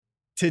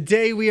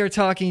Today we are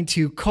talking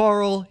to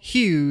Carl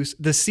Hughes,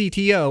 the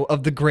CTO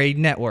of the Grade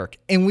Network,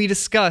 and we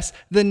discuss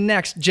the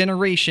next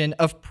generation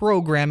of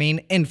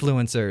programming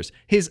influencers,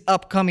 his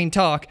upcoming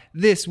talk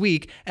this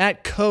week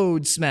at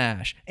Code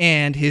Smash,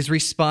 and his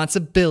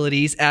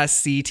responsibilities as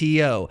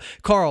CTO.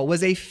 Carl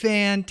was a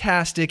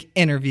fantastic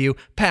interview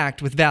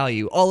packed with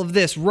value. All of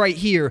this right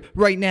here,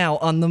 right now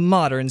on the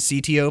Modern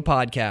CTO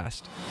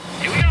Podcast.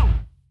 Here we go.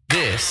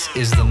 This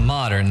is the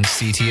Modern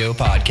CTO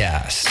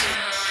Podcast.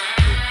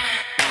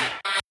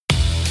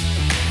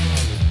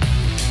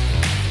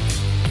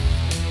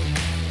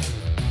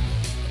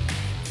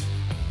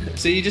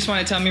 So you just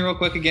want to tell me real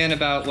quick again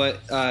about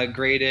what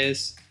Grade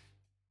is?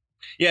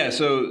 Yeah,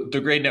 so the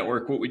Grade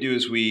Network, what we do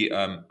is we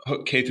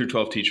hook K through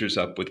 12 teachers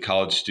up with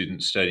college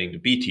students studying to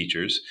be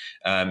teachers,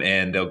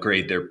 and they'll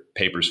grade their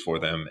papers for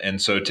them. And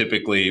so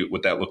typically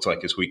what that looks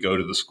like is we go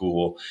to the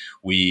school,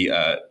 we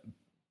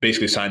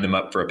basically sign them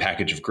up for a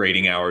package of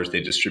grading hours.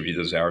 They distribute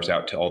those hours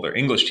out to all their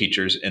English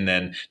teachers. And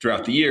then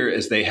throughout the year,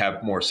 as they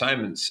have more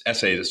assignments,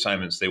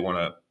 assignments they want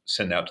to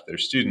send out to their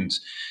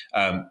students,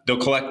 they'll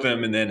collect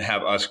them and then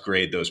have us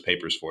grade those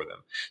papers for them.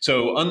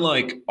 So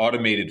unlike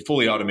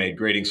fully automated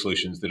grading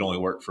solutions that only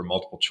work for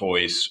multiple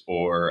choice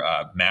or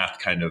math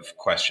kind of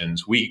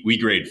questions, we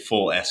grade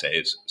full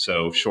essays.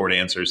 So short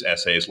answers,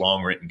 essays,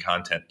 long written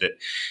content that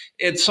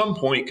at some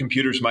point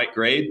computers might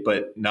grade,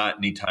 but not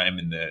any time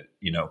in the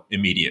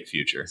immediate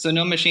future. So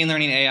no machine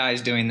learning AI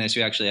is doing this.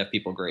 You actually have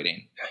people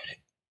grading.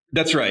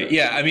 That's right.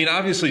 Yeah. I mean,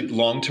 obviously,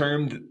 long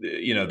term,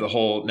 the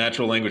whole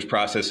natural language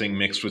processing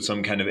mixed with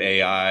some kind of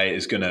AI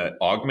is going to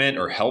augment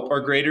or help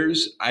our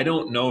graders. I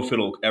don't know if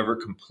it'll ever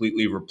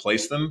completely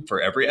replace them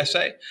for every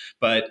essay,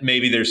 but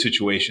maybe there's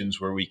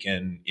situations where we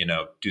can,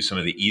 do some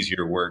of the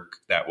easier work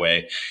that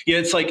way. Yeah.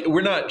 It's like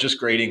we're not just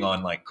grading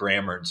on like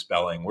grammar and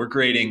spelling. We're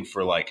grading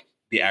for like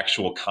the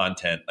actual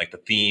content, like the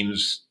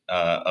themes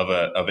of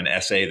an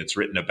essay that's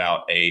written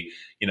about a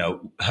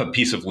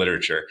piece of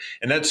literature.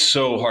 And that's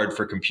so hard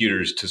for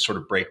computers to sort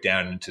of break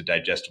down into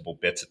digestible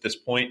bits at this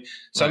point.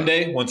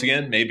 Someday, right. Once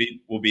again, maybe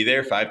we'll be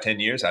there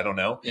 5-10 years. I don't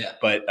know. Yeah.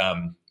 But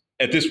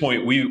at this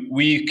point,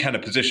 we kind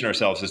of position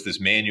ourselves as this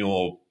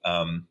manual,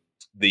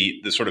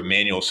 the sort of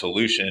manual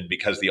solution,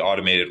 because the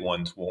automated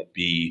ones won't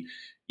be,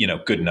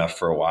 good enough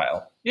for a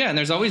while. Yeah. And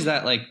there's always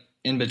that like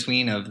in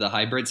between of the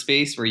hybrid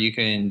space where you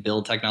can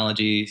build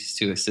technologies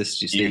to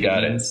assist you. You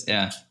got it.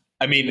 Yeah.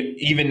 I mean,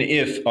 even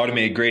if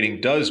automated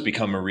grading does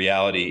become a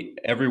reality,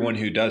 everyone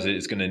who does it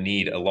is going to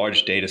need a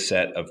large data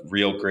set of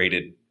real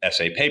graded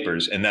essay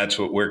papers. And that's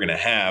what we're going to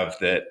have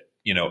that,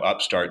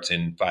 upstarts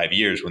in 5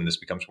 years when this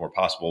becomes more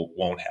possible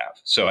won't have.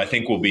 So I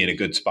think we'll be in a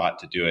good spot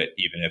to do it,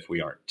 even if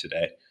we aren't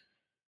today.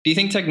 Do you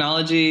think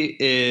technology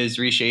is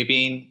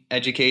reshaping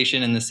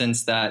education in the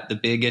sense that the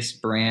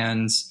biggest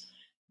brands,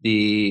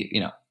 the,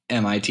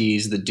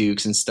 MITs, the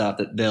Dukes and stuff,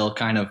 that they'll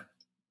kind of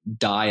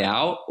die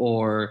out,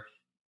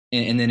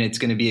 and then it's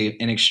going to be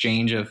an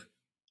exchange of,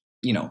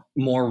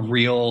 more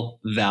real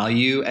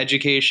value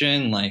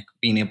education, like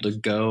being able to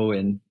go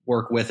and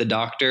work with a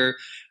doctor?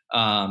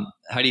 How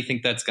do you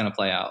think that's going to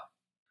play out?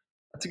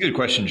 That's a good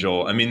question,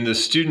 Joel. I mean, the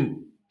student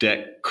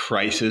debt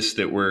crisis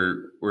that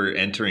we're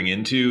entering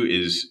into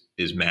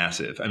is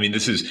massive. I mean,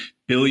 this is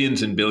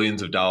billions and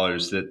billions of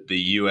dollars that the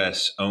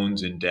U.S.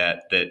 owns in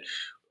debt that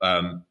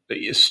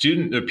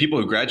people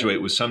who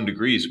graduate with some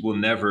degrees will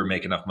never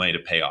make enough money to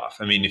pay off.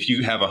 I mean, if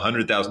you have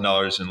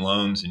 $100,000 in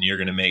loans and you're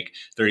going to make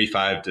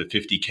 35 to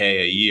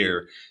 50K a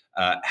year,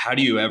 how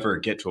do you ever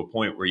get to a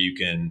point where you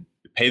can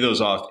pay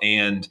those off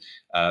and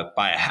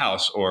buy a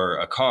house or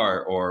a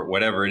car or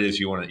whatever it is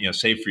you want to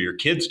save for your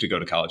kids to go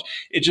to college?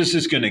 It just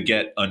is going to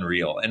get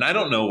unreal. And I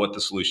don't know what the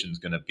solution is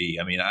going to be.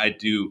 I mean, I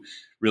do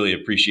really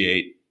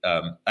appreciate.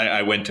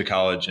 I went to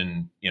college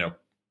and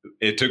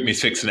it took me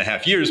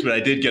 6.5 years, but I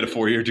did get a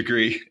 4-year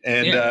degree.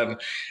 And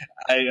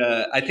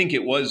I think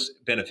it was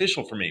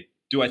beneficial for me.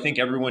 Do I think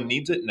everyone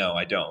needs it? No,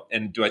 I don't.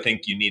 And do I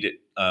think you need it,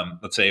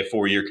 let's say a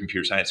 4-year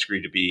computer science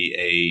degree to be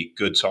a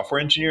good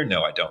software engineer?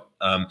 No, I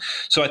don't.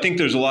 So I think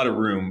there's a lot of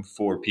room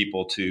for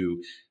people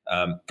to,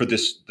 I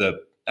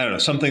don't know,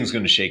 something's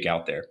going to shake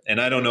out there.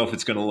 And I don't know if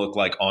it's going to look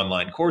like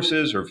online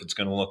courses or if it's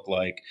going to look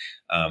like,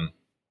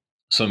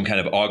 some kind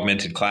of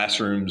augmented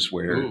classrooms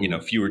where,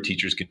 fewer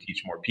teachers can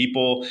teach more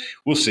people.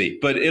 We'll see.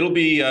 But it'll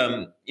be,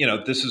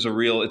 this is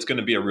it's going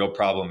to be a real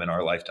problem in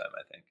our lifetime,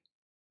 I think.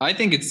 I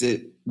think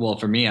well,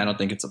 for me, I don't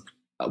think it's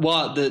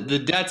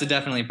the debt's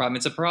definitely a problem.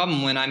 It's a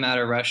problem when I'm at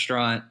a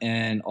restaurant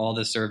and all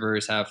the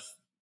servers have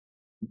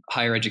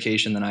higher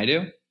education than I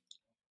do.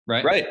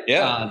 Right. Right.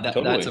 Yeah.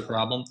 Totally. That's a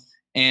problem.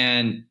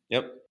 And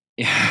yep.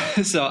 Yeah.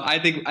 So I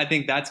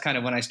think that's kind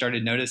of when I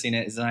started noticing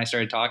it, is then I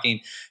started talking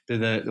to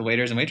the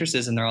waiters and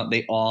waitresses, and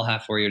they all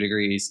have 4-year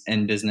degrees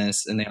in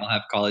business, and they all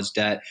have college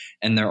debt,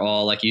 and they're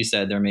all, like you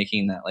said, they're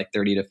making that like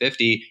 30 to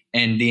 50.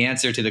 And the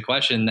answer to the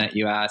question that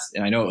you asked,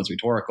 and I know it was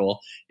rhetorical,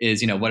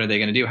 is, what are they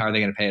going to do? How are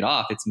they going to pay it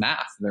off? It's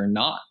math. They're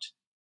not.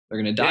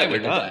 They're going to die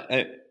with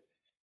it.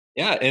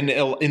 Yeah, and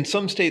in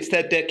some states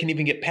that debt can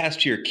even get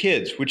passed to your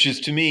kids, which is,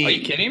 to me, are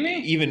you kidding me?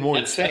 Even more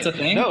insane. That's a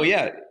thing? No,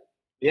 yeah.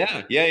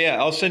 Yeah.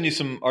 I'll send you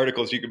some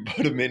articles. You can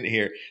put them in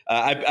here.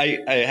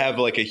 I have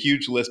like a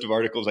huge list of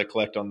articles I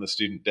collect on the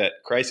student debt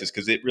crisis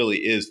because it really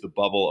is the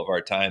bubble of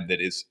our time that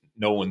is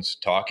no one's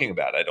talking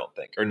about, I don't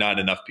think, or not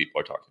enough people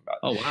are talking about.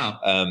 Oh,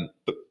 wow.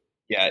 But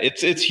yeah,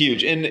 it's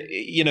huge. And,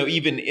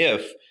 even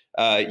if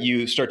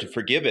you start to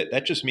forgive it,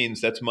 that just means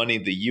that's money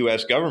the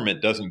U.S.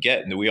 government doesn't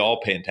get and that we all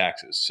pay in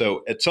taxes.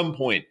 So at some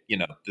point,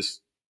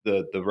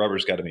 the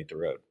rubber's got to meet the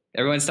road.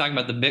 Everyone's talking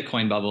about the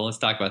Bitcoin bubble. Let's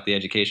talk about the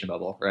education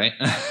bubble, right?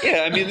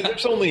 Yeah, I mean,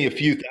 there's only a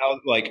few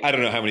thousand. Like, I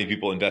don't know how many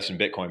people invest in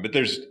Bitcoin, but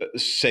there's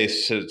say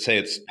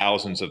it's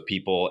thousands of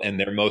people, and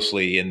they're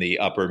mostly in the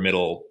upper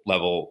middle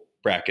level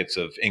brackets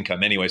of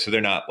income anyway. So they're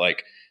not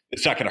like,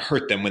 it's not going to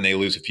hurt them when they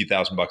lose a few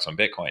 $1,000s on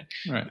Bitcoin.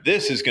 Right.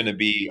 This is going to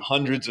be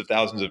hundreds of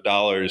thousands of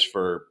dollars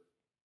for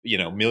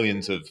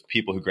millions of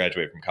people who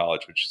graduate from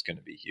college, which is going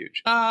to be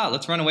huge.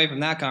 Let's run away from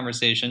that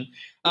conversation.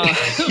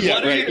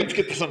 Yeah, right. Let's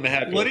get to something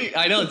happy.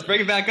 I know. Let's bring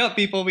it back up,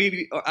 people.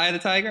 Eye of the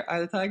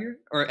Tiger,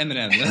 or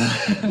Eminem.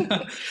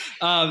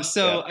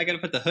 I got to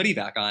put the hoodie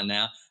back on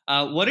now.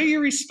 What are your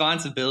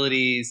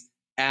responsibilities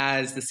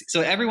as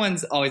so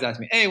everyone's always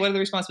asking me, hey, what are the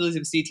responsibilities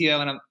of a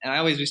CTO? And I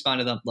always respond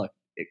to them, look,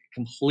 it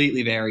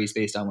completely varies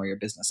based on where your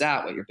business is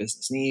at, what your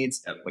business needs,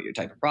 what your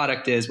type of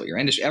product is, what your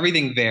industry,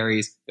 everything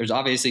varies. There's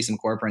obviously some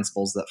core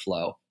principles that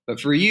flow. But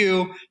for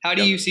you, how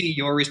do you see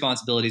your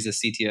responsibilities as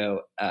CTO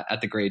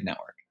at the Grade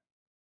Network?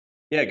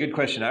 Yeah, good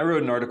question. I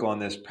wrote an article on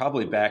this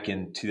probably back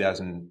in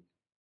 2000.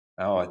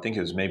 I think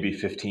it was maybe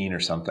 15 or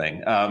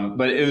something.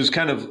 But it was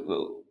kind of,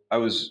 I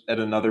was at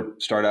another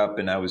startup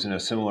and I was in a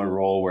similar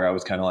role where I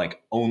was kind of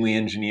like only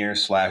engineer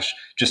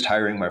 / just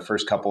hiring my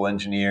first couple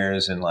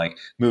engineers and like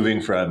moving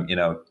from,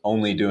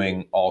 only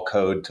doing all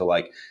code to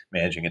like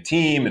managing a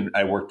team. And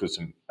I worked with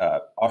some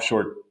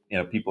offshore,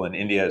 people in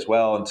India as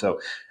well. And so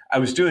I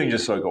was doing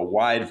just like a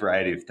wide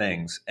variety of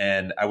things.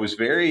 And I was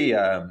very,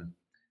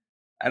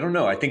 I don't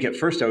know. I think at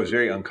first I was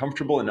very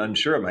uncomfortable and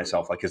unsure of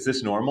myself. Like, is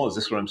this normal? Is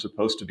this what I'm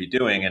supposed to be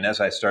doing? And as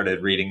I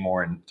started reading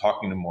more and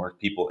talking to more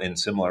people in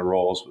similar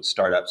roles with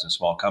startups and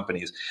small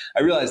companies,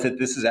 I realized that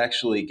this is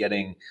actually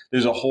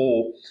there's a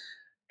whole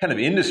kind of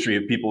industry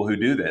of people who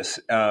do this.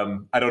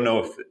 I don't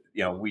know if,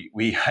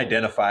 we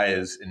identify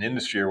as an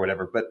industry or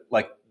whatever, but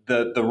like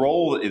the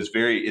role is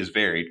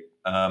varied.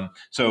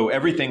 So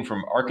everything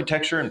from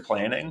architecture and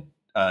planning,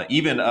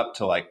 even up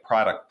to like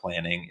product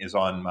planning is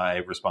on my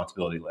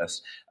responsibility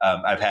list.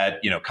 I've had,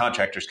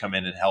 contractors come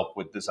in and help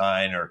with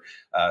design or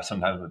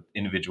sometimes with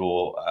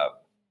individual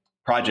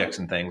projects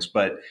and things,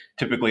 but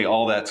typically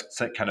all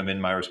that's kind of in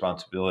my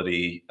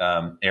responsibility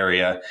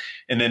area.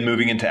 And then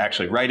moving into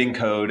actually writing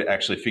code,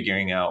 actually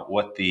figuring out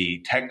what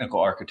the technical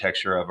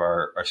architecture of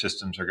our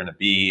systems are going to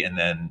be. And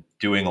then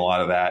doing a lot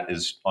of that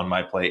is on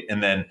my plate.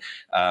 And then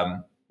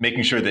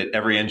making sure that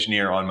every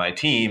engineer on my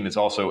team is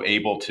also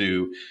able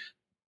to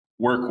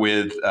work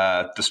with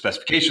the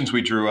specifications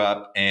we drew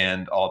up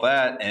and all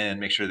that, and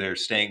make sure they're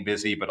staying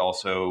busy, but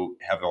also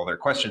have all their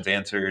questions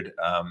answered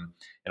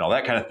and all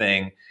that kind of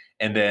thing.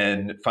 And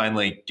then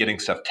finally getting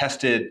stuff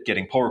tested,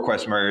 getting pull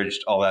requests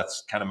merged, all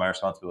that's kind of my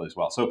responsibility as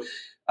well. So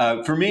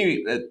for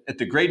me at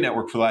the Grade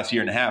Network for the last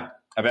year and a half,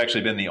 I've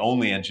actually been the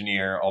only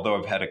engineer, although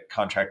I've had a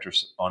contractor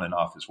on and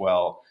off as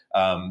well.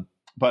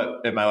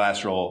 But at my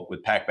last role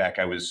with Packback,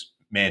 I was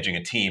managing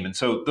a team. And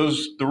so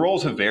the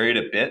roles have varied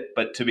a bit,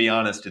 but to be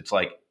honest,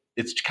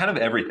 it's kind of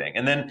everything.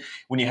 And then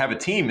when you have a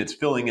team, it's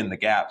filling in the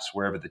gaps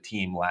wherever the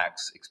team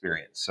lacks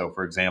experience. So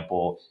for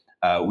example,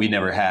 we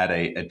never had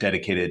a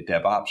dedicated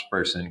DevOps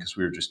person because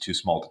we were just too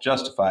small to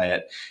justify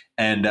it.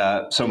 And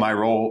so my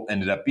role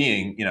ended up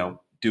being,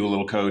 do a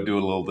little code, do a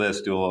little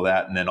this, do a little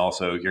that. And then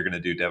also you're going to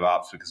do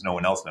DevOps because no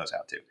one else knows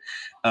how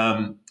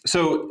to.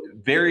 So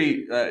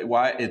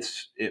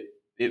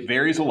it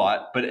varies a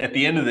lot, but at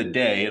the end of the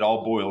day, it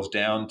all boils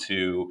down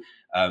to,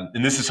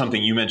 and this is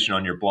something you mentioned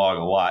on your blog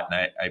a lot,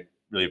 and I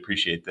really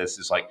appreciate this,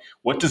 is like,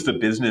 what does the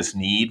business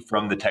need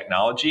from the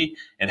technology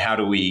and how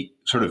do we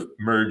sort of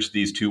merge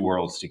these two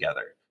worlds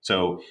together?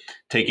 So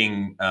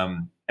taking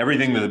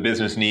everything that the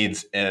business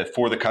needs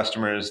for the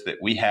customers that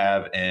we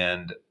have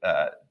and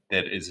that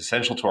is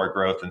essential to our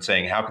growth, and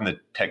saying, how can the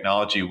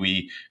technology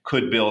we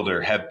could build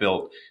or have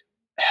built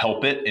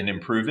help it and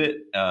improve it,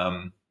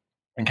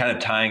 and kind of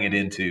tying it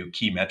into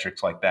key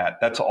metrics like that.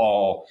 That's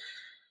all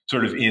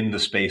sort of in the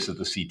space of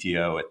the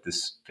CTO at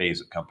this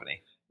phase of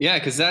company. Yeah,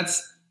 because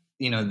that's,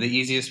 the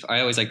easiest. I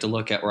always like to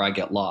look at where I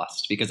get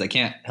lost, because I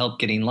can't help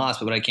getting lost,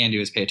 but what I can do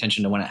is pay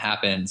attention to when it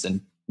happens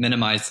and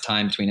minimize the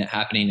time between it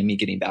happening and me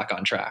getting back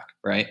on track,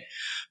 right?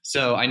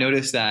 So I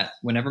noticed that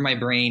whenever my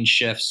brain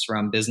shifts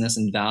from business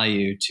and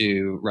value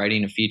to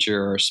writing a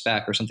feature or a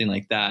spec or something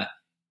like that,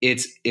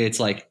 it's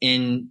like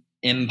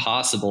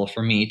impossible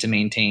for me to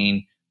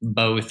maintain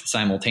both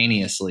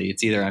simultaneously.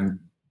 It's either I'm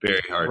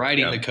very hard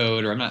writing the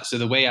code or I'm not. So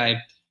the way I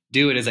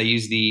do it is I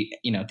use the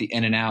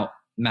in and out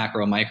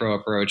macro micro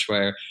approach,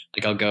 where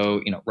like I'll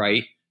go,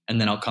 write, and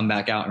then I'll come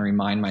back out and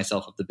remind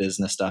myself of the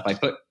business stuff.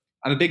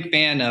 I'm a big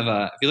fan of,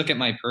 if you look at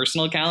my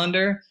personal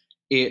calendar,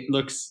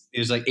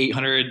 there's like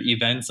 800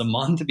 events a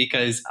month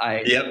because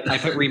Yep. I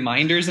put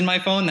reminders in my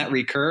phone that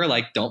recur,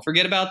 like, don't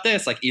forget about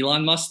this. Like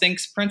Elon Musk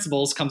thinks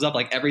principles comes up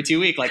like every 2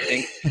 weeks. Like,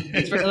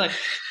 like,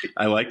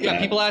 I like that. yeah,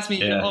 people ask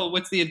me, Yeah. oh,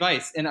 what's the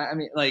advice? And I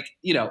mean, like,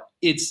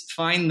 it's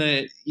find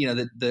the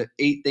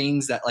 8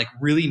 things that like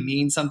really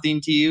mean something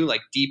to you,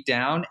 like deep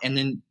down, and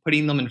then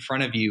putting them in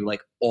front of you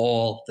like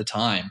all the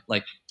time.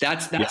 Like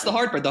that's the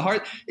hard part. The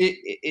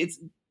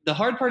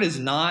hard part is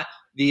not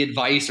the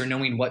advice or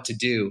knowing what to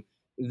do.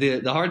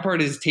 The hard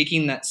part is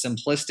taking that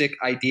simplistic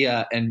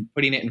idea and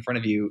putting it in front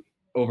of you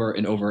over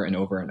and over and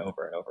over and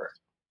over and over.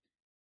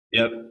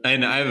 Yep.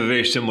 And I have a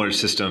very similar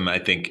system. I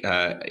think,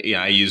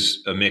 I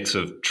use a mix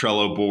of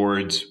Trello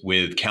boards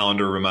with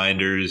calendar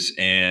reminders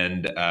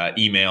and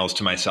emails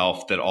to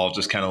myself that all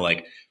just kind of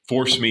like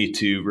force me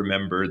to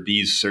remember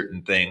these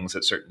certain things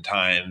at certain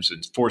times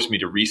and force me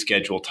to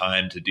reschedule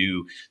time to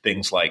do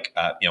things like,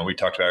 we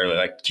talked about earlier,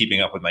 like keeping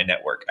up with my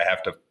network. I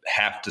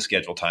have to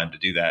schedule time to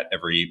do that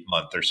every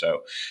month or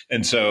so.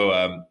 And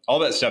so all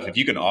that stuff, if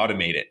you can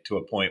automate it to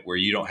a point where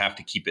you don't have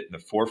to keep it in the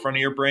forefront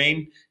of your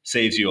brain,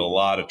 saves you a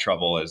lot of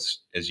trouble as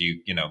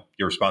your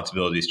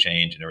responsibilities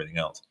change and everything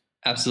else.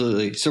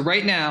 Absolutely. So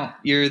right now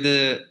you're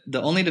the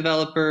only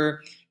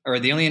developer or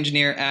the only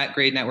engineer at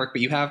Grade Network,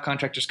 but you have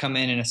contractors come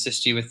in and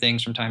assist you with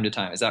things from time to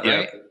time. Is that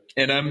right?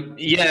 And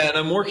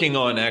I'm working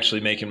on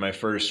actually making my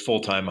first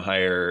full-time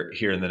hire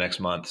here in the next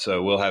month.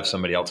 So we'll have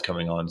somebody else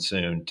coming on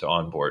soon to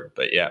onboard.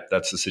 But yeah,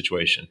 that's the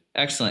situation.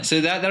 Excellent.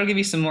 So that'll give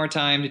you some more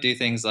time to do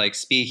things like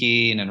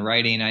speaking and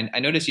writing. I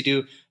noticed you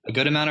do a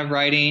good amount of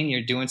writing.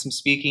 You're doing some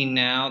speaking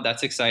now.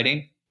 That's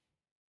exciting.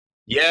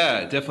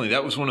 Yeah, definitely.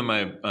 That was one of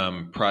my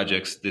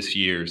projects this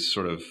year,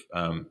 sort of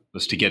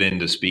was to get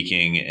into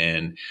speaking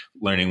and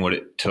learning what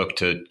it took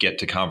to get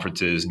to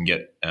conferences and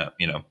get,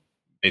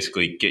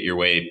 basically get your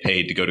way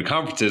paid to go to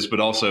conferences, but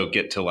also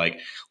get to like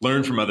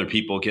learn from other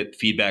people, get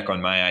feedback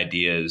on my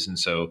ideas. And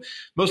so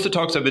most of the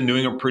talks I've been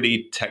doing are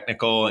pretty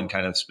technical and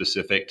kind of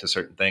specific to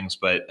certain things,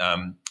 but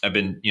I've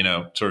been,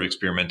 sort of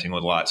experimenting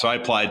with a lot. So I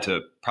applied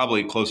to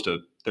probably close to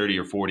 30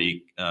 or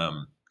 40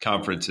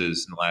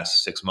 conferences in the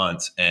last 6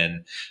 months.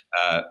 And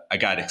I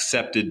got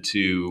accepted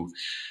to,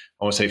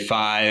 I want to say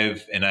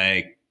 5, and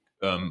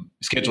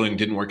scheduling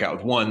didn't work out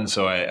with 1.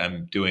 So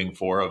I'm doing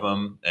 4 of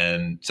them.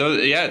 And so,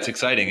 yeah, it's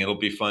exciting. It'll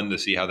be fun to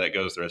see how that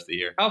goes the rest of the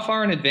year. How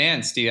far in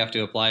advance do you have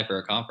to apply for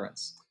a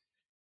conference?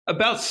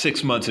 About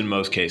 6 months in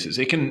most cases.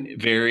 It can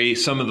vary.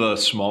 Some of the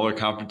smaller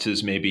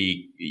conferences,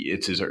 maybe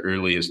it's as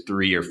early as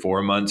 3 or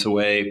 4 months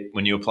away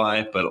when you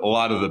apply, but a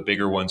lot of the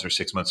bigger ones are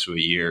 6 months to a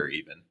year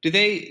even. Do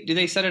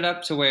they set it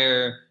up to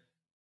where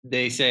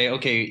they say,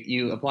 okay,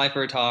 you apply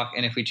for a talk,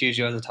 and if we choose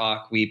you as a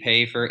talk, we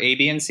pay for A,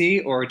 B, and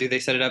C? Or do they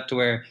set it up to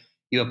where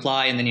you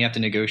apply and then you have to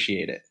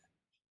negotiate it?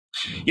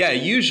 Yeah,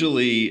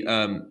 usually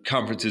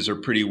conferences are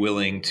pretty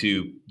willing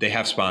to, they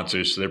have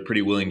sponsors, so they're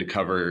pretty willing to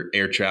cover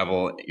air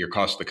travel, your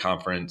cost of the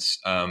conference.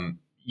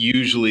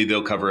 Usually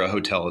they'll cover a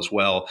hotel as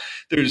well.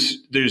 There's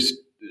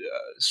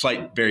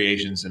slight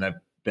variations, and I've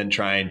been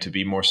trying to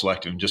be more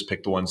selective and just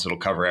pick the ones that'll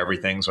cover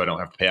everything so I don't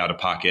have to pay out of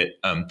pocket.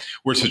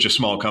 We're such a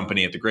small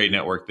company at the Grade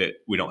Network that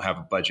we don't have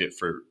a budget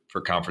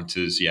for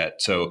conferences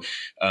yet. So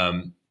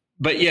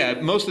but yeah,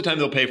 most of the time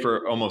they'll pay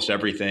for almost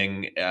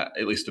everything,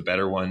 at least the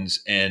better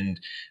ones. And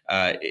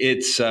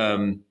it's,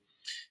 that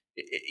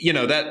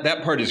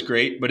part is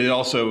great, but it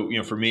also,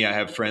 for me, I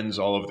have friends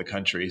all over the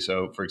country.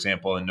 So for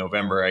example, in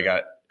November, I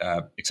got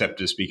accepted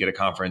to speak at a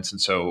conference. And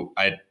so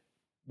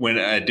when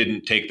I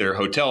didn't take their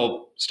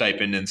hotel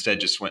stipend, instead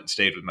just went and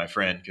stayed with my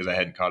friend because I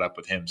hadn't caught up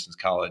with him since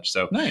college.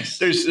 So nice.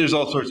 There's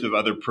all sorts of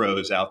other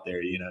pros out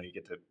there. You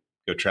get to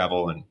go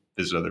travel and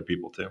visit other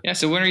people too. Yeah.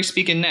 So when are you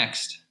speaking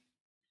next?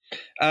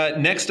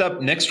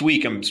 Next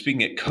week, I'm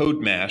speaking at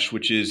CodeMash,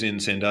 which is in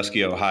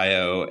Sandusky,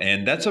 Ohio.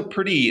 And that's a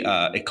pretty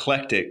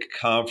eclectic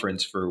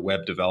conference for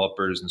web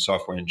developers and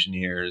software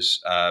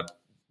engineers.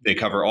 They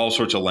cover all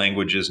sorts of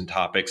languages and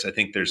topics. I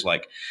think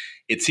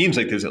it seems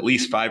like there's at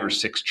least 5 or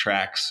 6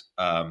 tracks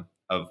of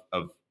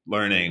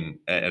learning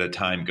at a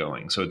time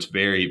going. So it's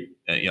very,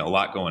 a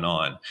lot going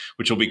on,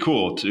 which will be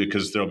cool too,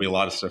 because there'll be a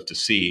lot of stuff to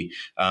see.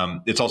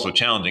 It's also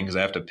challenging because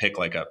I have to pick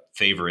like a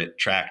favorite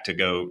track to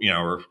go,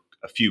 or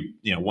a few,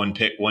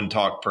 one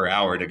talk per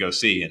hour to go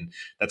see. And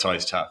that's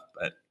always tough,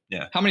 but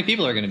yeah. How many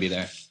people are going to be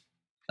there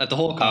at the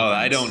whole conference? Oh,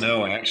 I don't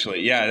know,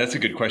 actually. Yeah, that's a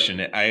good question.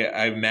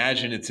 I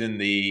imagine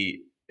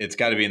it's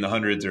got to be in the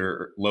hundreds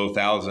or low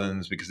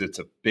thousands because it's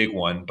a big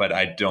one, but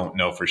I don't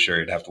know for sure.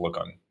 You'd have to look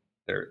on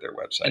their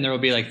website. And there will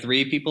be like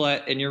 3 people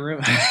in your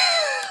room.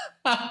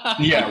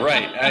 Yeah,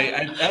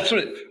 right. That's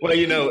what. Well,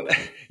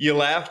 you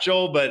laugh,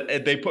 Joel,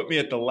 but they put me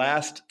at the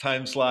last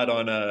time slot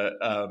on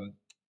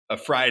a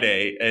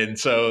Friday, and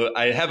so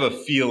I have a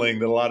feeling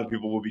that a lot of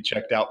people will be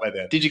checked out by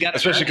then. Did you get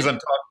especially because I'm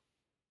talking?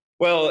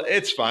 Well,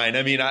 it's fine.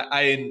 I mean,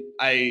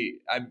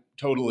 I'm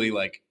totally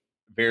like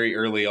very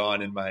early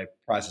on in my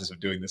process of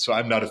doing this, so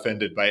I'm not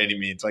offended by any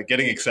means. Like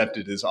getting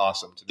accepted is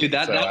awesome to me. Dude,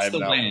 that's the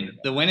win.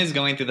 The win is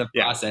going through the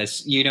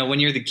process. When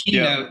you're the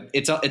keynote,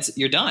 it's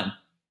you're done.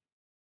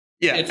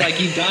 Yeah. It's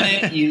like you've done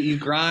it. You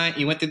grind.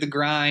 You went through the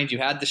grind. You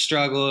had the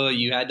struggle.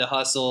 You had to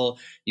hustle.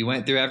 You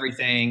went through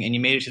everything, and you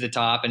made it to the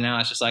top. And now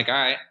it's just like, all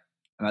right,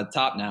 I'm at the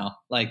top now.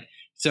 Like,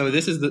 so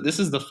this is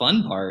the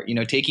fun part.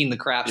 Taking the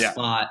crap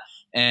spot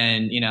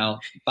and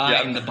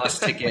buying the bus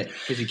ticket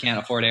because you can't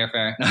afford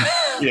airfare.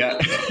 Yeah.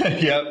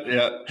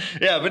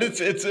 But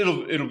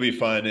it'll be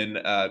fun. And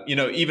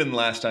even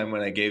last time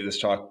when I gave this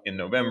talk in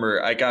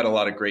November, I got a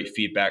lot of great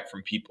feedback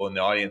from people in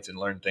the audience and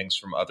learned things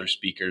from other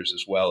speakers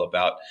as well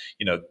about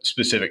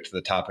specific to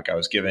the topic I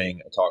was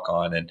giving a talk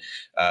on. And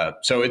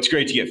so it's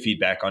great to get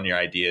feedback on your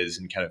ideas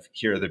and kind of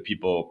hear other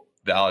people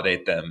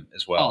validate them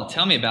as well. Oh,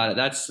 tell me about it.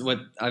 That's what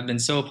I've been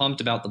so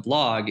pumped about the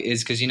blog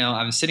is because,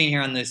 I'm sitting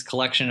here on this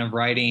collection of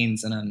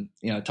writings and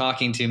I'm,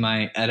 talking to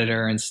my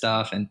editor and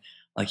stuff. And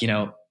like,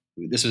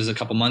 this was a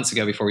couple months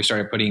ago before we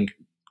started putting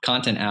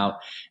content out.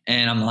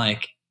 And I'm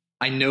like,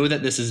 I know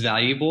that this is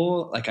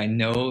valuable. Like, I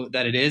know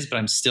that it is, but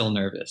I'm still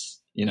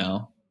nervous,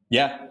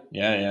 Yeah.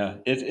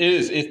 It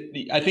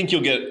is. I think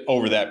you'll get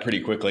over that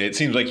pretty quickly. It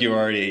seems like you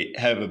already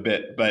have a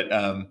bit, but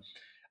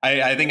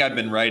I think I've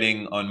been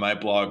writing on my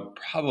blog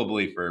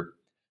probably for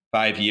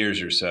 5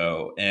 years or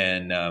so.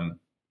 And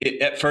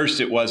at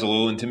first it was a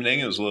little intimidating.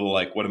 It was a little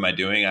like, what am I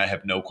doing? I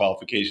have no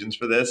qualifications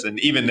for this. And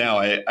even now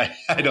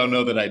I don't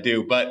know that I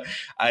do, but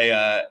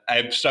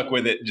I've stuck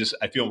with it.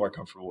 I feel more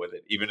comfortable with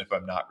it, even if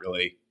I'm not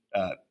really,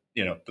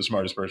 the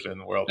smartest person in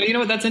the world. But you know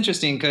what? That's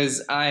interesting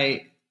because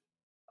I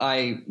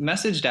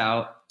messaged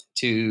out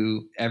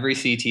to every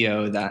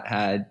CTO that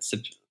had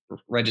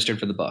registered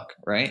for the book.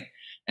 Right.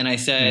 And I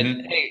said,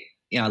 hey,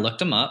 I looked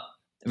them up.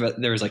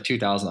 There was like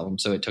 2,000 of them.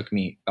 So it took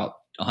me about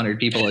 100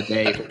 people a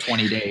day for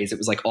 20 days. It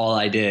was like all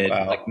I did,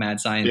 like mad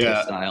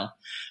scientist style.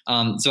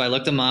 So I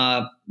looked them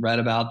up, read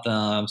about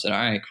them, said, all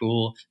right,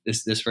 cool.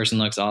 This person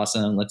looks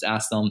awesome. Let's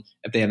ask them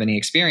if they have any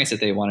experience that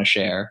they want to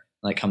share,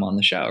 like come on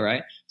the show.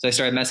 Right. So I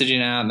started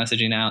messaging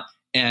out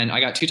and I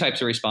got 2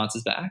 types of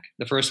responses back.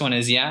 The first one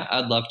is, yeah,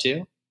 I'd love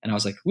to. And I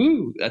was like,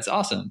 woo, that's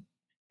awesome.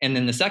 And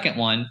then the second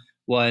one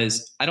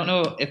was, I don't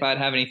know if I'd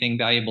have anything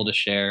valuable to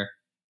share.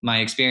 My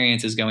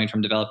experience is going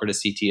from developer to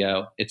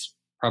CTO. It's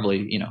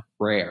probably,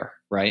 rare,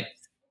 right?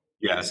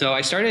 Yeah. So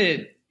I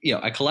started,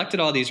 I collected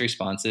all these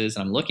responses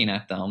and I'm looking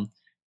at them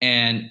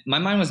and my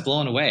mind was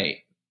blown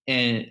away.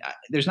 And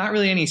there's not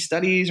really any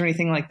studies or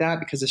anything like that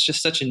because it's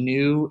just such a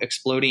new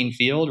exploding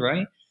field,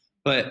 right?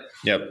 But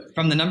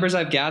from the numbers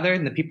I've gathered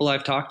and the people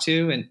I've talked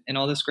to and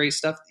all this great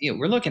stuff,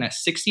 we're looking at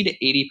 60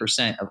 to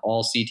 80% of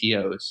all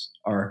CTOs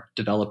are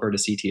developer to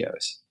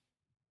CTOs.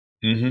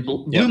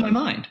 Blew my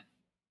mind.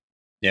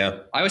 Yeah.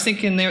 I was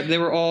thinking they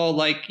were all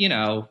like,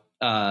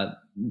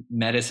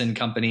 medicine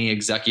company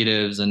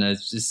executives and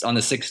it's just on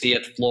the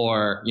 60th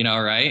floor,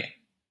 right?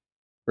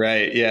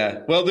 Right. Yeah.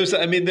 Well,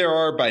 there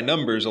are by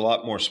numbers a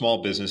lot more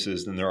small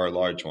businesses than there are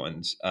large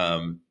ones.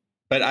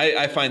 But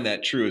I find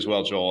that true as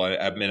well, Joel.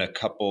 I've been in a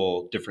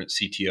couple different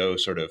CTO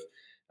sort of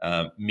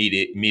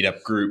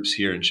meetup groups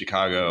here in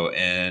Chicago,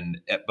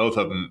 and at both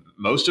of them,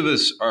 most of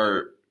us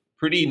are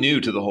pretty new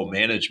to the whole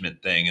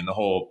management thing and the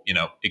whole,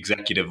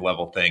 executive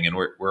level thing. And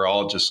we're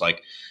all just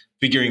like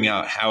figuring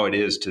out how it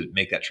is to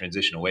make that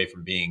transition away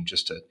from being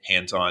just a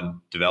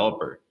hands-on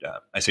developer.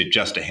 I say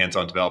just a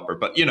hands-on developer,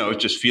 but it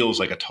just feels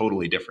like a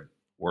totally different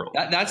world.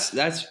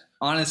 That's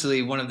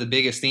honestly one of the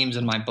biggest themes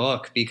in my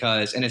book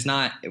because, and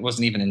it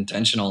wasn't even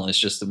intentional. It's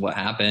just what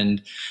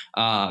happened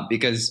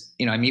because,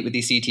 I meet with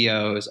these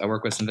CTOs, I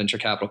work with some venture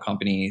capital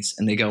companies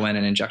and they go in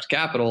and inject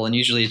capital. And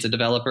usually it's a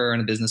developer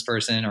and a business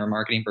person or a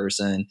marketing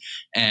person.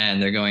 And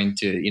they're going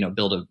to,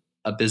 build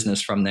a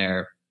business from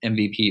their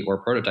MVP or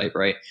prototype.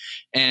 Right.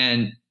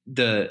 And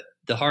the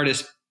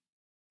hardest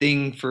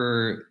thing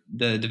for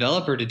the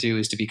developer to do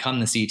is to become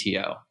the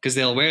CTO because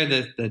they'll wear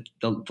the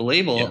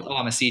label, oh,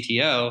 I'm a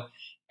CTO.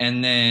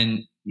 And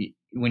then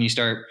when you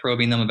start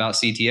probing them about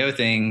CTO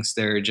things,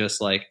 they're just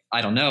like,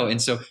 I don't know.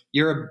 And so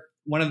you're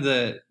one of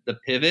the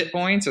pivot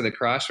points or the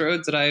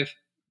crossroads that I've,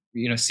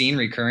 seen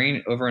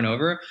recurring over and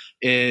over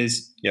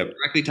is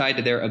directly tied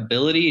to their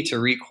ability to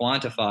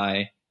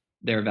re-quantify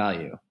their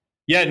value.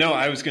 Yeah, no,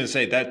 I was going to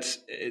say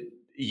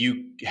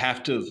you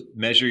have to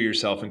measure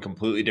yourself in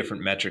completely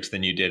different metrics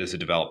than you did as a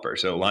developer.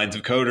 So lines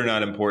of code are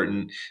not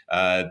important.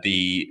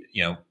 The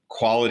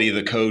quality of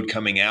the code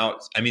coming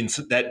out,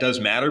 that does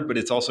matter, but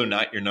it's also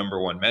not your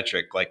number one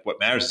metric. Like what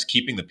matters is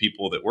keeping the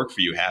people that work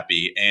for you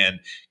happy and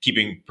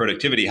keeping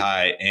productivity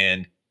high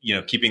and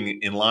keeping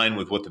in line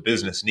with what the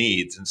business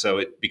needs. And so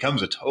it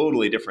becomes a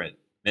totally different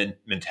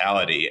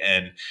mentality.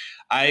 And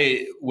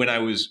when I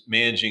was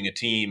managing a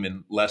team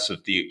and less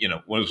of the,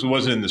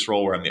 wasn't in this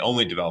role where I'm the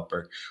only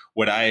developer,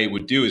 what I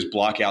would do is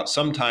block out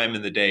some time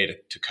in the day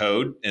to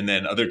code and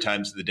then other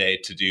times of the day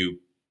to do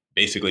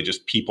basically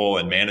just people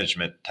and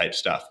management type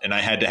stuff. And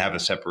I had to have a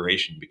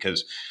separation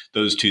because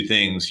those two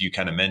things you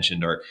kind of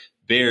mentioned are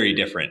very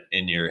different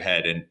in your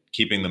head, and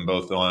keeping them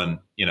both on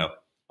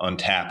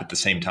tap at the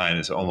same time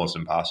is almost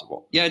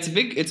impossible. Yeah, it's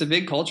a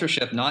big culture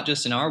shift, not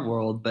just in our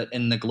world, but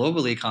in the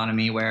global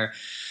economy where,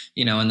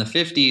 in the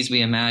 50s,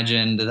 we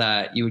imagined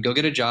that you would go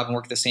get a job and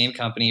work at the same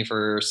company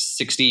for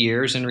 60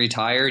 years and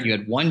retire. You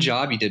had one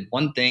job, you did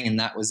one thing, and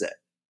that was it,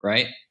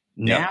 right?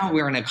 Yep. Now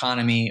we're in an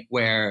economy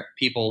where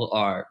people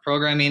are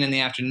programming in the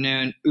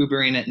afternoon,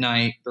 Ubering at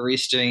night,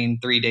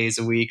 baristaing 3 days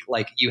a week.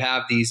 Like, you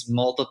have these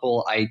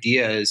multiple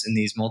ideas and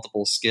these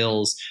multiple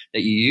skills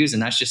that you use,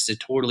 and that's just a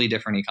totally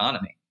different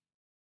economy.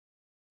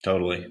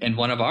 Totally. And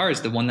one of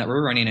ours, the one that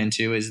we're running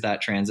into, is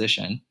that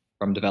transition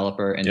from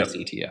developer into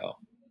CTO.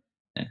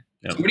 Yeah.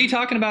 Yep. So what are you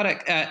talking about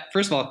at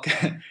first of all,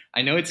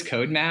 I know it's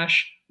Code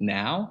Mash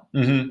now,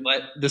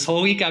 but this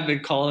whole week I've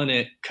been calling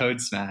it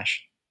Code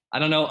Smash. I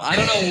don't know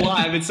why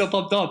I've been so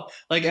pumped up.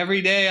 Like,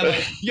 every day I'm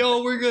like,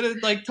 yo, we're going to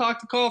like talk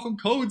to Carl from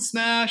Code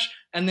Smash.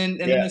 And then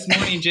this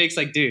morning, Jake's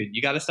like, dude,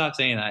 you got to stop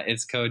saying that.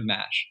 It's Code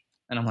Mash.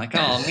 And I'm like,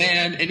 oh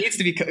man, it needs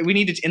to be,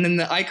 and then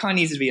the icon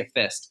needs to be a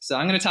fist. So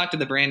I'm going to talk to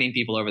the branding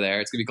people over there.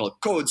 It's going to be called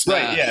Code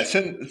Smash. Right. Yeah.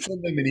 Send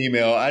them an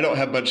email. I don't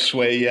have much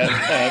sway yet.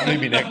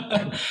 Maybe next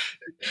time.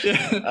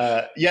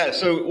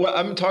 So what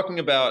I'm talking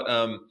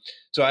about,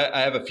 so I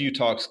have a few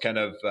talks kind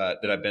of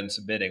that I've been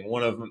submitting.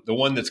 One of them, the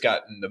one that's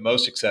gotten the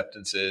most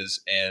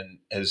acceptances and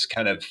has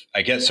kind of,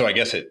 I guess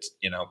it,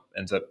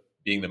 ends up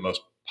being the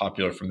most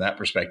popular from that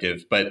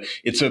perspective, but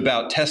it's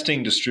about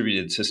testing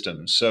distributed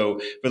systems. So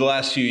for the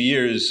last few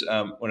years,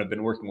 when I've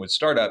been working with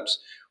startups,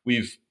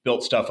 we've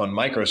built stuff on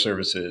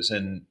microservices.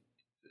 And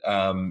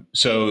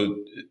so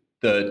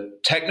the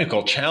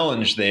technical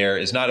challenge there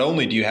is not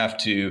only do you have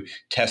to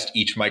test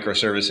each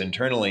microservice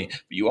internally,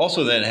 but you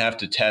also then have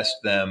to test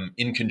them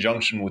in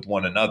conjunction with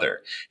one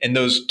another. And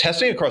those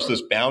testing across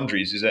those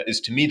boundaries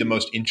is to me the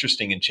most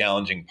interesting and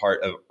challenging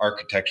part of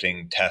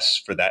architecting tests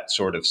for that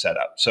sort of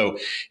setup. So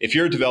if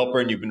you're a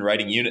developer and you've been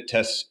writing unit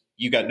tests,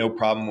 you got no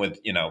problem with,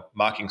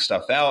 mocking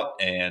stuff out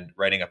and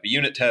writing up a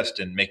unit test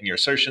and making your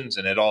assertions,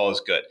 and it all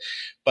is good.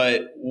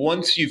 But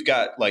once you've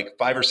got like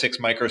 5 or 6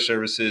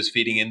 microservices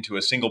feeding into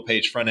a single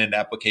page front end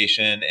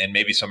application and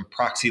maybe some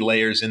proxy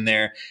layers in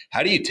there,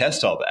 how do you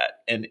test all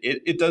that? And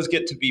it does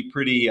get to be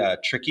pretty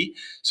tricky.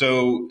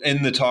 So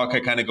in the talk,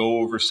 I kind of go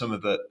over some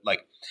of the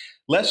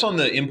less on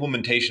the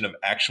implementation of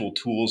actual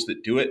tools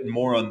that do it, and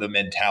more on the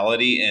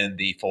mentality and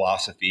the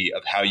philosophy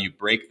of how you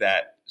break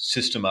that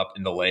system up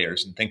into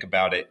layers and think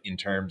about it in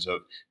terms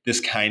of this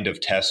kind of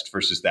test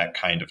versus that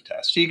kind of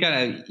test. So you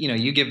gotta,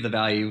 you give the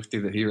value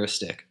through the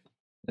heuristic.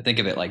 Think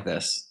of it like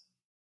this.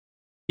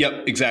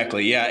 Yep,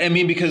 exactly. Yeah. I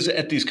mean, because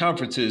at these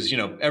conferences,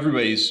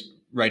 everybody's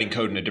writing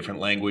code in a different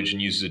language and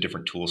uses a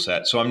different tool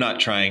set. So I'm not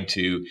trying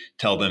to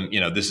tell them,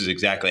 this is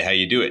exactly how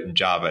you do it in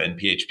Java and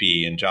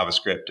PHP and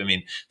JavaScript. I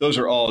mean, those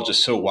are all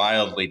just so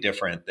wildly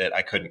different that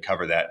I couldn't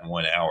cover that in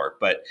 1 hour.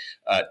 But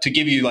to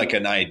give you like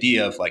an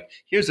idea of like,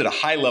 here's at a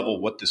high level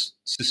what this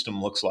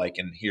system looks like,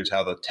 and here's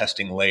how the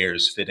testing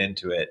layers fit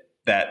into it,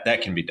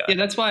 that can be done. Yeah,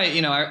 that's why,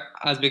 I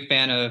was a big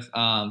fan of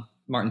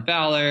Martin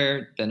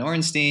Fowler, Ben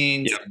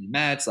Orenstein, Sandy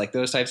Metz, like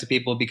those types of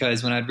people,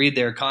 because when I'd read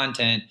their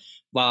content,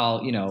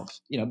 while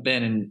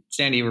Ben and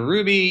Sandy were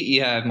Ruby,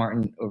 you have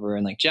Martin over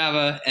in like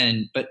Java,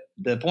 but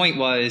the point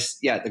was,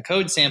 the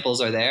code samples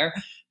are there,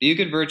 but you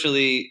could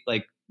virtually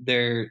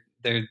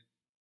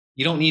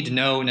you don't need to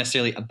know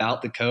necessarily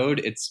about the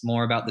code. It's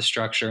more about the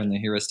structure and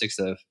the heuristics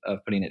of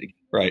putting it together.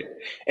 Right.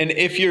 And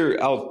if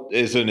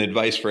as an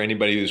advice for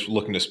anybody who's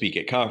looking to speak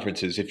at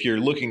conferences, if you're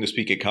looking to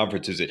speak at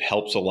conferences, it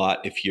helps a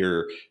lot if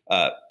your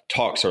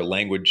talks are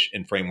language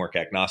and framework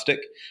agnostic.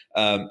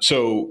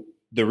 So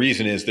the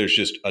reason is there's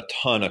just a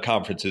ton of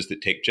conferences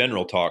that take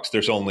general talks.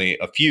 There's only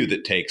a few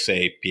that take,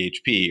 say,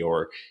 PHP,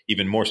 or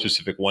even more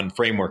specific, one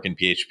framework in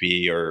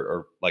PHP,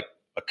 or like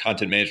a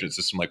content management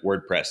system like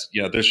WordPress.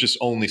 There's just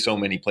only so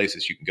many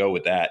places you can go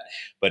with that.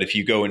 But if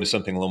you go into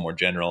something a little more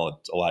general,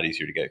 it's a lot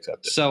easier to get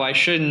accepted. So I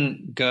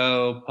shouldn't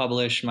go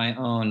publish my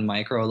own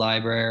micro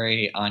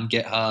library on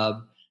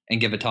GitHub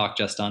and give a talk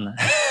just on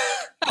that.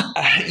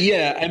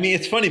 Yeah, I mean,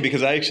 it's funny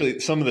because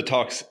some of the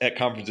talks at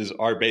conferences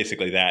are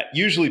basically that.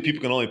 Usually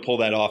people can only pull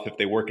that off if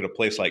they work at a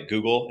place like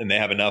Google and they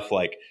have enough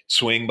like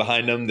swing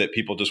behind them that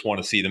people just want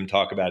to see them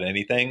talk about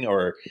anything,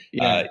 or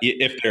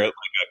if they're like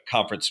a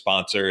conference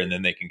sponsor, and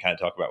then they can kind of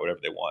talk about whatever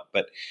they want.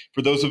 But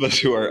for those of us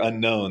who are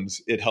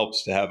unknowns, it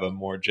helps to have a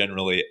more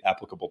generally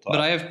applicable talk.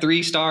 But I have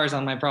 3 stars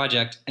on my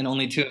project and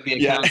only 2 of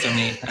the accounts are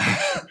me.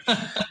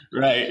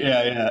 Right.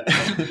 Yeah.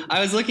 I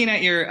was looking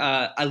at your,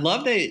 I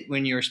love that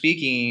when you were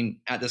speaking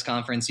at this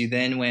conference, you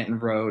then went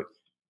and wrote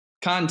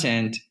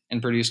content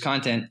and produced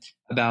content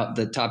about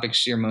the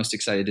topics you're most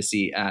excited to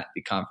see at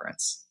the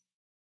conference.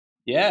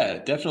 Yeah,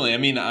 definitely. I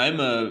mean, I'm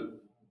a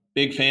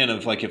big fan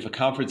of like, if a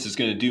conference is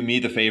going to do me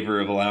the favor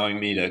of allowing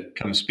me to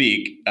come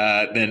speak,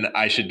 then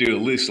I should do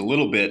at least a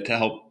little bit to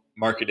help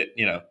market it,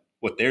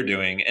 what they're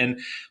doing. And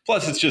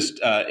plus it's just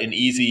an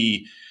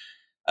easy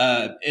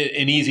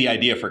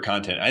idea for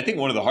content. I think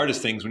one of the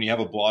hardest things when you have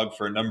a blog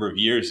for a number of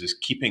years is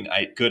keeping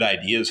good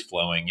ideas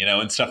flowing,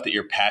 and stuff that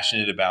you're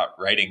passionate about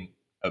writing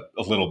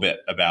a little bit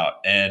about.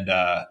 And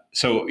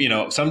so,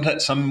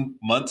 some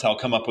months I'll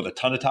come up with a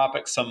ton of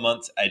topics. Some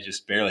months I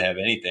just barely have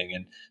anything.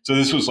 And so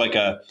this was like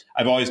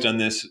I've always done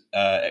this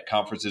at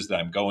conferences that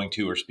I'm going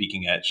to or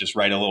speaking at, just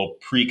write a little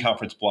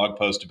pre-conference blog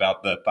post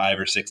about the 5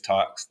 or 6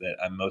 talks that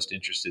I'm most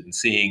interested in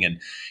seeing. And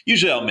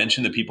usually I'll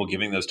mention the people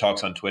giving those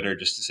talks on Twitter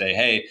just to say,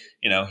 hey,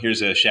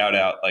 here's a shout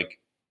out, like,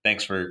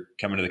 thanks for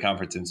coming to the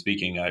conference and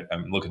speaking.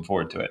 I'm looking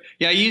forward to it.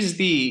 Yeah, I use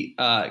the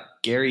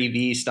Gary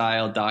Vee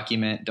style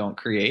document, don't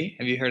create.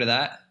 Have you heard of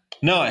that?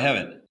 No, I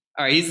haven't.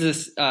 All right, he's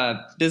this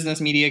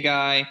business media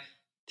guy,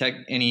 tech,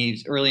 and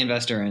he's early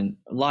investor in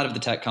a lot of the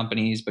tech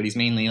companies, but he's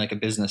mainly like a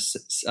business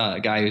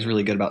guy who's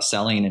really good about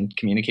selling and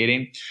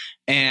communicating,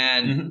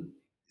 and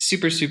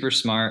super, super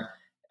smart.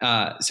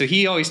 So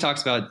he always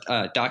talks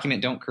about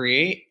document, don't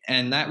create.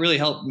 And that really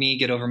helped me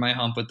get over my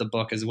hump with the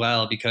book as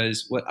well,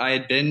 because what I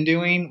had been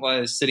doing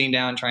was sitting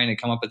down, trying to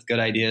come up with good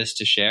ideas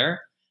to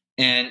share.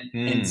 And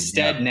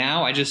instead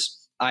now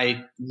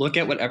I look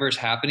at whatever's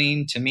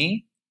happening to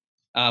me,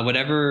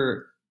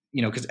 whatever,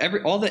 because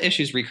all the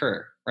issues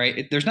recur,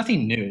 right? There's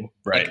nothing new.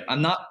 Right.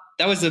 Like,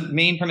 that was the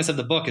main premise of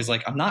the book, is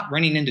like, I'm not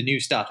running into new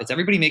stuff. It's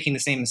everybody making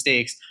the same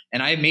mistakes.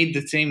 And I made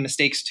the same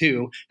mistakes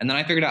too. And then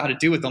I figured out how to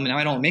do with them. And now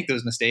I don't make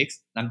those mistakes.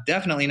 I'm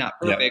definitely not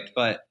perfect,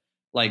 but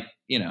like,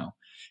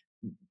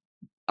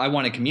 I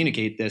want to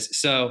communicate this.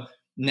 So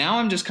now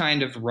I'm just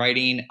kind of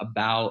writing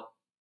about,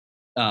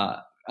 I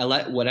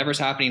let whatever's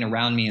happening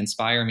around me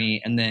inspire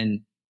me. And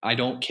then I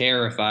don't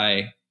care if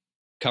I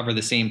cover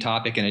the same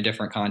topic in a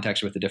different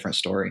context with a different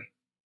story.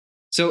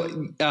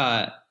 So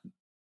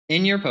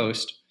in your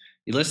post,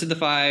 you listed the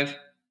 5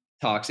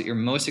 talks that you're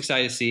most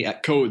excited to see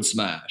at Code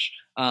Smash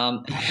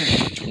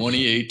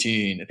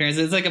 2018.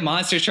 It's like a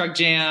monster truck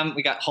jam.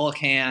 We got Hulk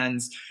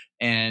hands,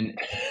 and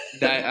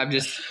that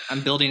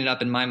I'm building it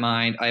up in my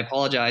mind. I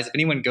apologize if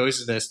anyone goes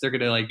to this; they're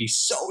gonna like be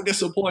so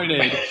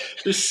disappointed.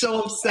 They're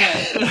so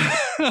upset.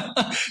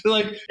 They're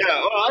like,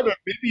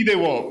 maybe they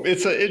won't.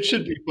 It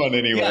should be fun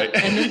anyway.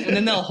 Yeah. And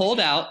then they'll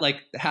hold out like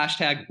the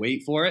hashtag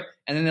wait for it,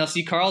 and then they'll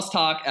see Carl's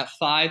talk at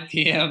 5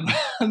 p.m.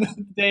 on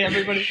the day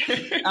everybody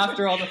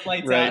after all the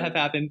flights out have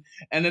happened,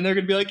 and then they're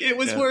gonna be like, it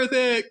was worth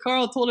it.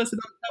 Carl told us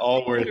about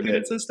all worth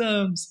it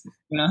systems.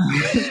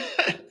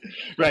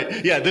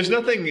 Right. Yeah. There's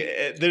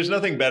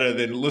nothing better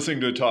than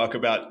listening to a talk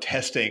about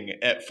testing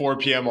at 4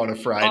 p.m. on a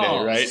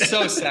Friday, right?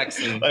 So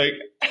sexy. Like,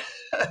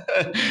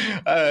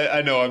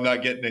 I know I'm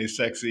not getting any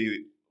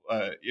sexy,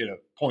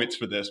 points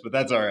for this, but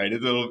that's all right.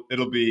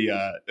 It'll be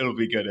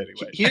good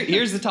anyway.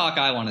 Here's the talk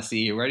I want to see.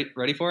 You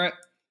ready for it?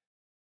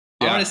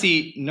 I want to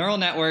see neural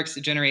networks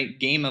generate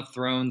Game of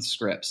Thrones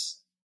scripts.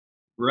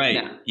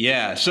 Right.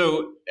 Yeah.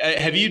 So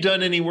have you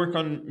done any work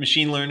on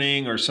machine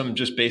learning or some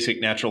just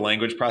basic natural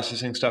language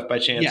processing stuff by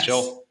chance, yes.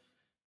 Joel?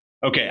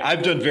 Okay.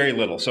 I've done very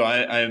little. So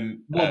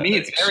I'm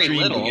it's very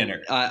little.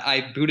 Beginner.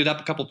 I booted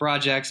up a couple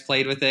projects,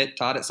 played with it,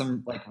 taught it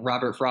some like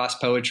Robert Frost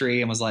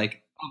poetry, and was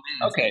like, oh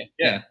man. Okay.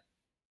 Yeah.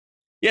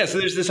 Yeah. So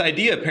there's this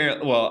idea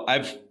apparently, well,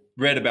 I've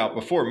read about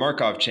before,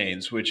 Markov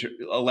chains, which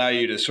allow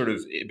you to sort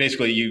of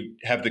basically you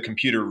have the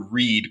computer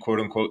read,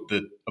 quote unquote,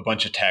 a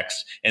bunch of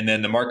text, and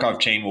then the Markov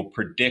chain will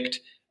predict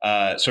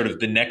sort of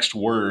the next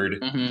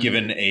word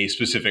given a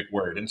specific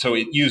word. And so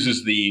it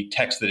uses the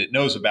text that it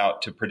knows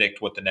about to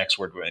predict what the next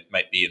word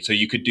might be. And so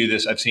you could do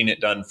this. I've seen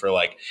it done for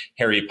like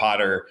Harry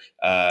Potter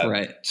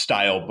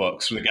style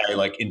books. So the guy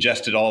like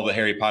ingested all the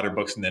Harry Potter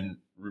books and then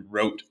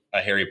wrote a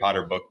Harry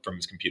Potter book from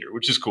his computer,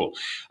 which is cool.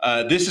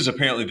 This is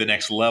apparently the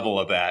next level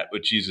of that,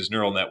 which uses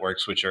neural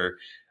networks, which are,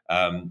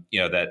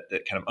 that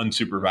kind of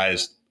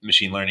unsupervised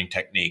machine learning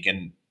technique.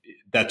 And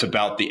that's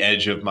about the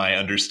edge of my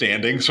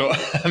understanding. So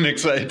I'm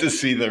excited to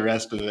see the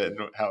rest of it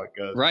and how it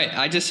goes. Right.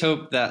 I just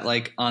hope that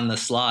like on the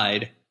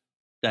slide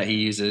that he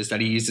uses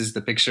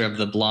the picture of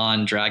the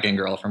blonde dragon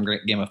girl from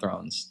Game of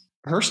Thrones.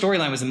 Her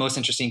storyline was the most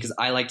interesting because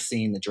I liked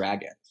seeing the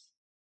dragons.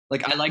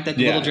 Like I like that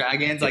the little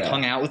dragons like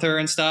hung out with her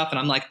and stuff. And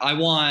I'm like, I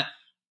want,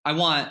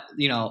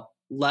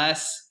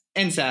 less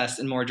incest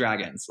and more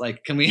dragons.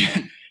 Like, can we,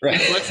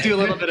 let's do a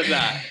little bit of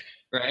that.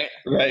 Right.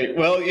 Right.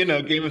 Well,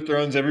 Game of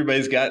Thrones,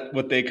 everybody's got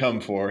what they come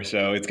for.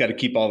 So it's got to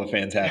keep all the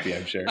fans happy,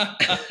 I'm sure.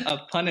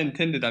 Pun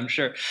intended, I'm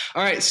sure.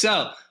 All right.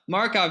 So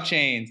Markov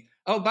chains.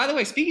 Oh, by the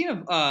way, speaking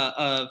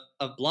of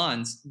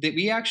blondes, that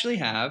we actually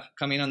have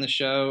coming on the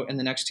show in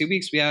the next 2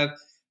 weeks, we have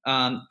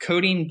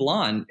Coding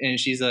Blonde, and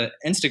she's that's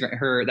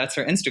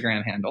her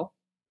Instagram handle.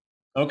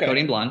 Okay.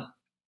 Coding Blonde.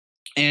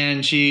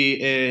 And she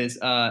is,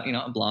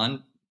 a blonde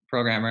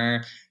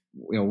programmer,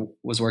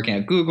 was working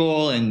at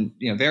Google and,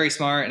 very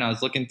smart. And I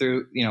was looking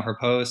through, her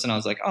posts and I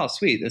was like, oh,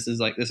 sweet. This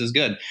is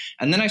good.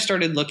 And then I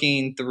started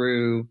looking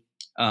through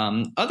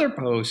other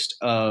posts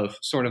of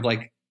sort of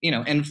like,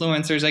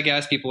 influencers, I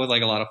guess, people with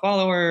like a lot of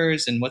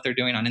followers and what they're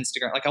doing on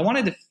Instagram. Like I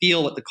wanted to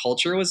feel what the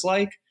culture was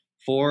like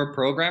for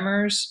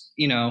programmers,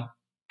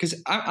 because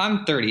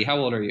I'm 30. How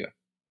old are you?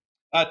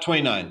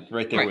 29,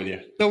 right there with you.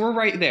 So we're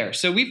right there.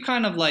 So we've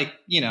kind of like,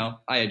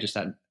 I had just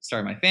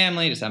started my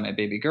family, just had my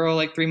baby girl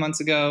like 3 months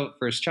ago,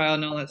 first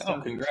child and all that stuff.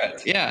 Oh,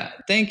 congrats. Yeah,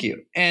 thank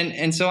you.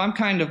 And so I'm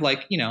kind of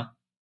like,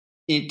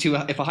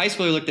 if a high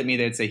schooler looked at me,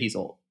 they'd say he's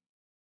old,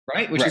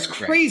 right? Which is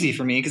Right. crazy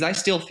for me because I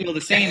still feel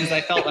the same as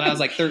I felt when I was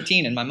like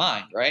 13 in my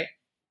mind, right?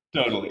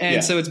 Totally. And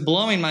Yeah. so it's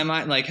blowing my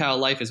mind, like how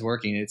life is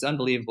working. It's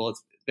unbelievable.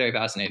 It's very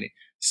fascinating.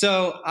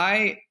 So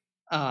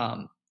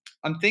I'm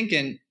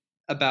thinking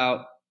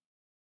about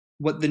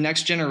what the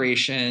next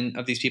generation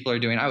of these people are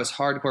doing. I was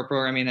hardcore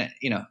programming at,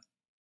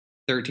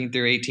 13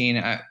 through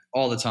 18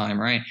 all the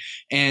time, right?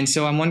 And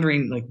so I'm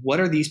wondering, like, what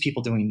are these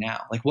people doing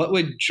now? Like, what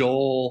would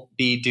Joel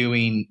be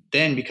doing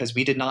then? Because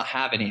we did not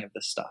have any of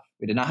this stuff.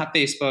 We did not have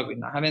Facebook. We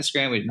did not have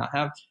Instagram. We did not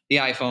have the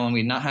iPhone.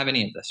 We did not have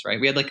any of this, right?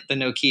 We had like the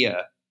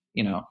Nokia,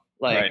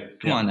 Right.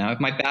 come on now. If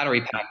my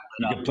battery pack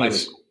You went could up, play, I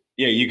would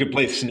you could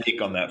play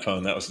Snake on that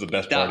phone. That was the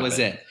best part that was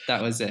of it. it.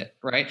 That was it.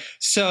 Right.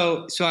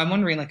 So I'm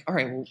wondering, like, all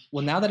right,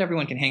 well, now that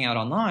everyone can hang out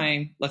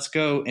online, let's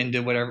go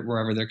into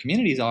wherever their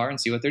communities are and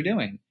see what they're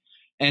doing.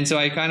 And so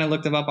I kind of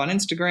looked them up on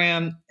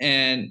Instagram,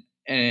 and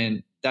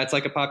that's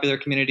like a popular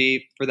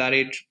community for that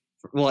age.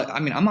 Well,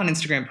 I mean, I'm on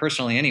Instagram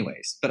personally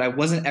anyways, but I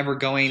wasn't ever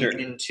going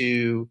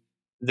into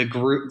the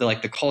group,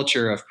 the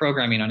culture of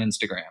programming on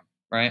Instagram.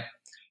 Right.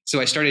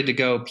 So I started to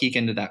go peek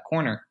into that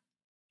corner.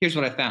 Here's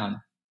what I found.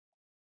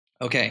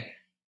 Okay.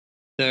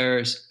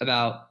 There's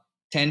about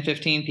 10,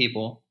 15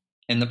 people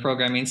in the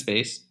programming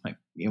space, like,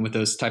 with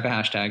those type of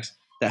hashtags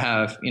that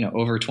have,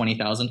 over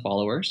 20,000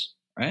 followers,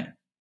 right?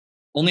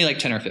 Only like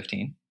 10 or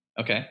 15.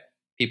 Okay.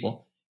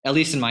 People, at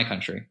least in my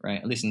country,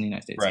 right? At least in the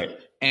United States. Right.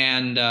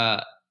 And,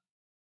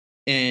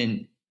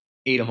 in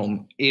eight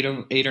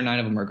or nine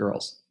of them are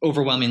girls,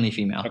 overwhelmingly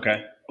female.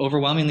 Okay.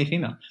 Overwhelmingly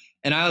female.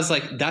 And I was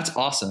like, that's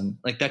awesome.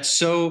 Like, that's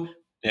so,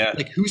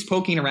 like, who's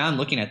poking around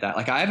looking at that?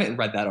 Like, I haven't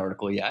read that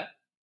article yet.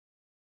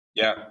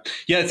 Yeah.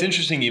 It's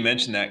interesting you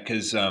mentioned that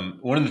because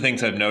one of the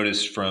things I've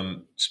noticed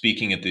from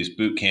speaking at these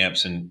boot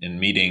camps and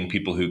meeting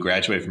people who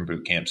graduate from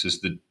boot camps is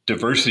the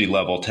diversity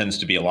level tends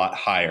to be a lot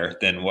higher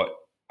than what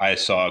I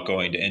saw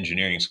going to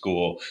engineering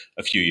school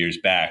a few years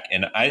back.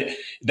 And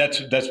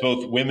that's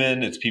both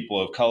women, it's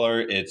people of color,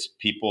 it's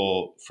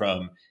people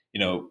from,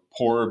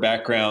 poorer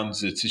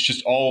backgrounds. It's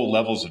just all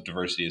levels of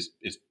diversity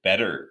is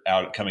better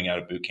coming out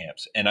of boot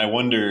camps. And I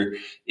wonder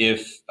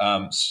if,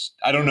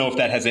 I don't know if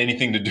that has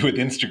anything to do with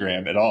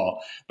Instagram at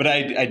all, but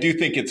I do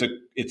think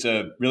it's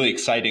a really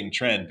exciting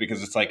trend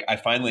because it's like, I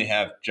finally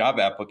have job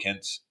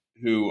applicants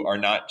who are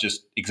not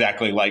just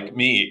exactly like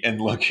me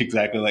and look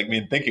exactly like me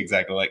and think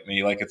exactly like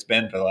me, like it's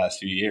been for the last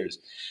few years.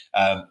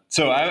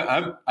 So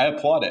I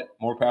applaud it.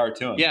 More power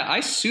to them. Yeah, I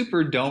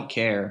super don't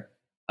care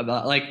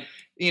about, like,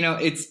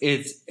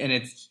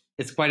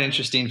 it's quite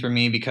interesting for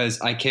me because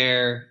I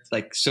care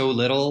like so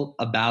little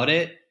about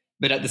it,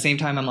 but at the same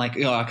time I'm like,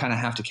 I kind of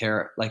have to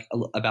care like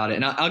about it.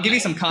 And I'll give you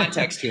some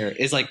context here.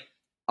 Is like,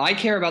 I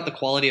care about the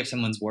quality of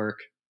someone's work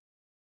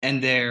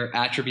and their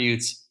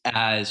attributes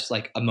as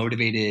like a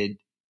motivated,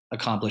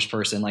 accomplished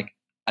person. Like,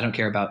 I don't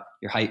care about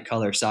your height,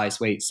 color, size,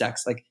 weight,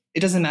 sex. Like, it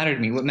doesn't matter to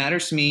me. What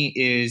matters to me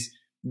is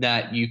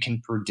that you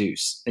can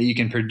produce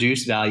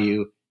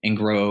value and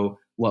grow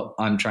what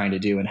I'm trying to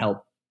do and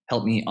help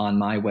me on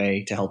my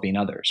way to helping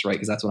others, right?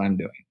 Because that's what I'm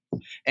doing.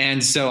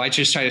 And so I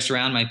just try to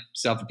surround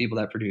myself with people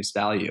that produce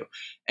value.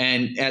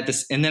 And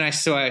then I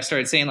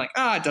started saying like,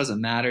 it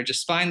doesn't matter.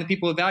 Just find the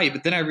people with value.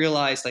 But then I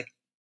realized like,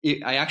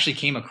 I actually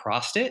came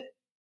across it.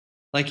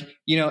 Like,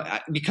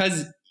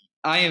 because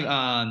I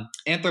am,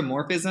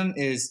 anthropomorphism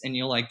is, and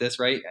you'll like this,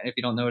 right? If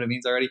you don't know what it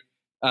means already,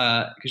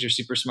 because you're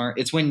super smart.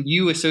 It's when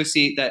you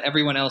associate that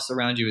everyone else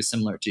around you is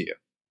similar to you.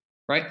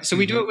 Right. So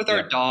we do it with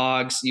our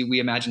dogs.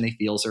 We imagine they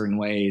feel certain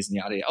ways and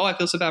yada, yada. Oh, I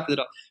feel so bad for the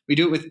dog. We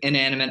do it with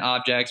inanimate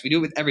objects. We do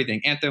it with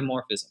everything.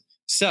 Anthropomorphism.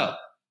 So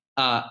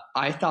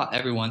I thought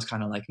everyone's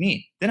kind of like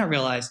me. Then I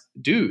realized,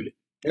 dude,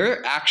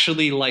 they're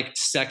actually like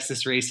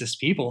sexist, racist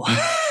people.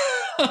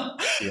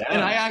 Yeah,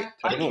 and I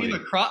totally. came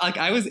across, like,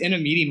 I was in a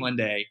meeting one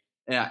day.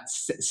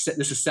 This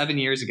is 7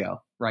 years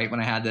ago, right? When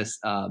I had this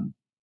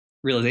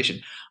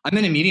realization. I'm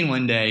in a meeting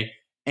one day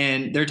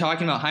and they're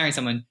talking about hiring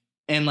someone.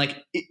 And like,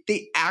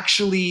 they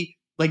actually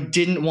like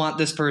didn't want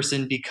this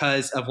person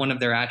because of one of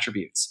their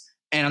attributes.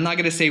 And I'm not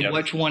going to say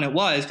which one it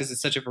was because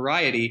it's such a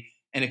variety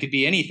and it could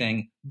be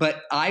anything.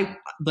 But I,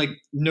 like,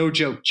 no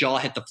joke, jaw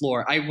hit the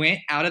floor. I went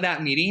out of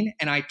that meeting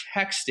and I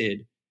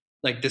texted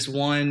like this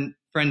one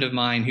friend of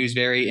mine who's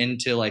very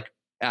into like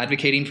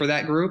advocating for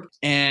that group.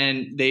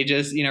 And they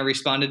just,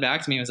 responded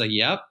back to me and was like,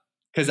 yep.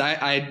 Because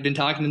I'd been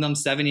talking to them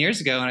 7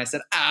 years ago and I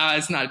said,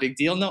 it's not a big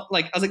deal. No,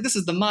 like, I was like, this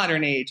is the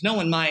modern age. No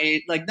one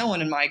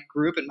in my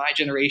group and my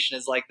generation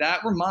is like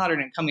that. We're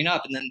modern and coming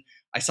up. And then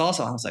I saw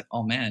something. I was like,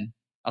 oh man.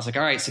 I was like,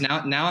 all right. So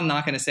now I'm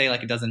not going to say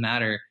like it doesn't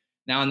matter.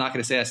 Now I'm not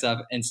going to say that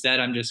stuff.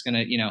 Instead, I'm just going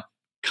to,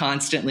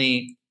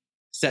 constantly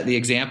set the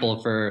example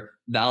for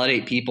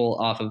validate people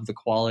off of the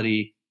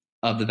quality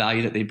of the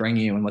value that they bring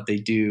you and what they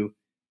do,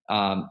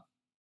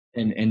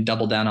 and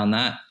double down on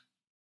that.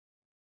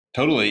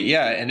 Totally.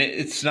 Yeah. And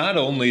it's not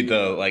only at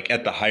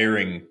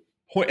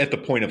the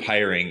point of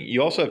hiring,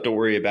 you also have to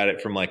worry about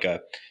it from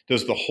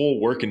does the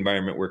whole work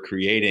environment we're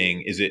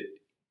creating, is it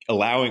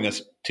allowing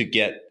us to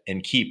get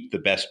and keep the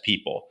best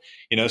people?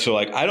 So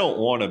like, I don't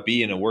want to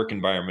be in a work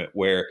environment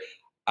where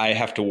I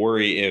have to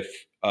worry if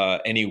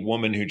any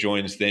woman who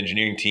joins the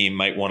engineering team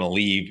might want to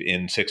leave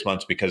in 6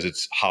 months because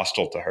it's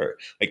hostile to her.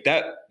 Like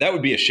that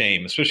would be a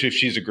shame, especially if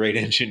she's a great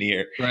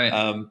engineer.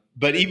 Right.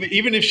 But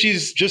even if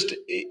she's just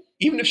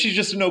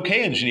an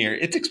okay engineer,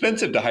 it's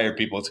expensive to hire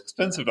people. It's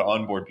expensive to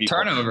onboard people.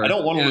 Turnover. I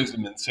don't want to lose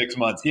them in 6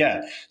 months.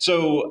 Yeah.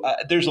 So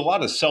there's a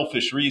lot of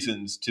selfish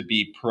reasons to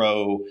be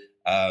pro,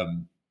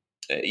 having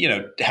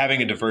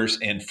a diverse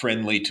and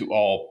friendly to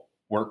all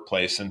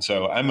workplace. And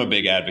so I'm a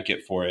big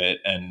advocate for it.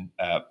 And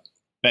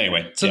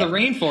anyway. So the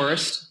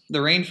rainforest,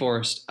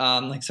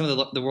 like some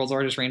of the world's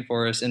largest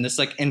rainforests, and this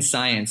like in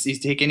science, you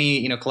take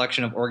any,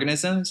 collection of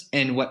organisms,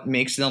 and what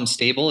makes them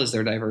stable is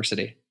their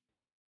diversity.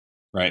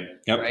 Right.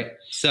 Yep. Right.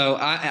 So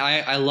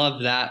I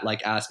love that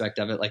like aspect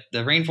of it. Like the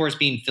rainforest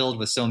being filled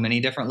with so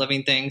many different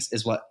living things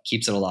is what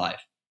keeps it alive.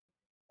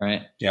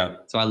 Right. Yeah.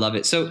 So I love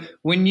it. So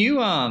when you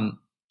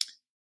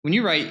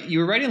write, you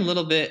were writing a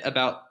little bit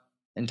about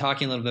and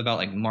talking a little bit about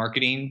like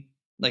marketing,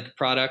 like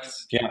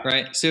products. Yeah.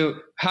 Right. So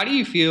how do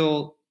you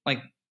feel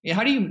like,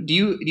 how do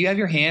you have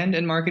your hand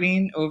in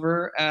marketing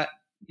over at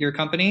your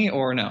company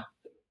or no?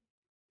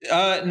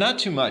 Not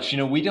too much.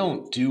 We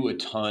don't do a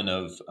ton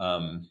of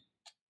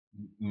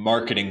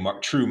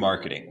true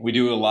marketing. We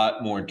do a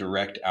lot more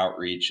direct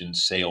outreach and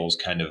sales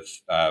kind of.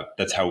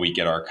 That's how we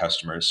get our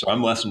customers. So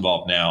I'm less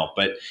involved now,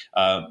 but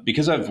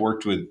because I've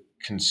worked with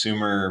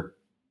consumer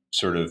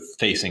sort of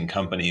facing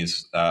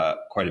companies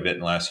quite a bit in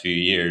the last few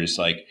years,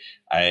 like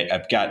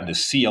I've gotten to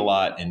see a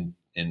lot and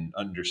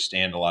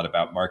understand a lot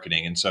about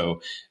marketing. And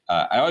so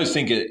I always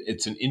think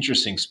it's an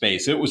interesting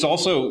space. It was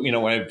also,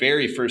 when I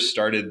very first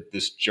started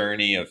this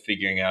journey of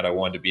figuring out I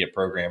wanted to be a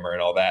programmer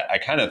and all that, I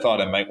kind of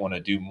thought I might want to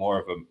do more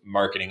of a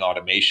marketing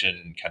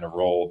automation kind of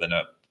role than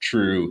a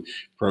true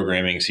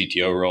programming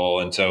CTO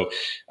role. And so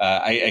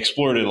I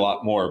explored it a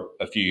lot more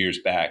a few years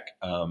back.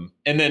 And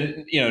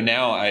then,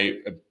 now I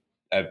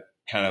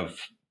kind of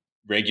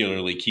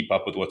regularly keep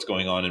up with what's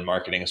going on in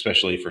marketing,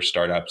 especially for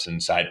startups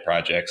and side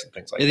projects and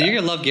things like that. You're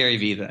gonna love Gary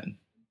Vee then.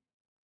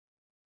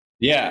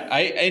 Yeah,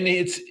 and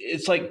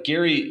it's like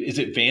Gary, is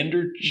it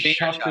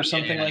Vaynerchuk or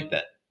something like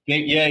that?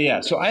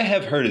 Yeah. So I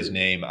have heard his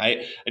name.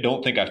 I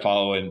don't think I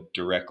follow him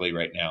directly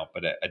right now,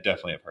 but I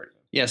definitely have heard of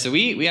him. Yeah, so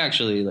we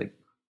actually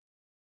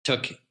I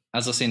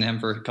was listening to him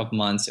for a couple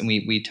months, and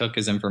we took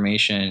his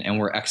information and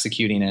we're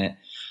executing it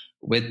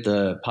with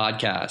the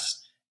podcast,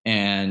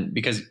 and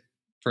because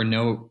for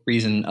no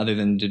reason other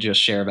than to just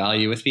share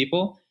value with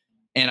people.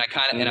 And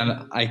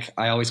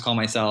I always call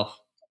myself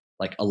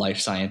like a life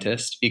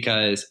scientist,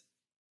 because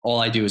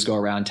all I do is go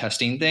around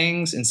testing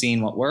things and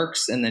seeing what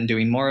works and then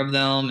doing more of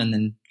them and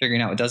then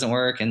figuring out what doesn't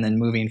work and then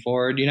moving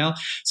forward,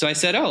 So I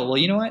said, oh, well,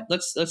 you know what?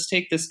 Let's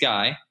take this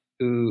guy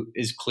who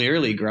is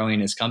clearly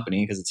growing his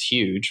company because it's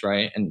huge,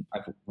 right? And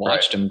I've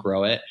watched him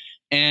grow it.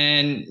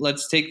 And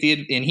let's take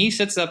and he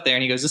sits up there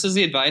and he goes, this is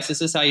the advice.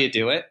 This is how you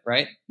do it,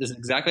 right? This is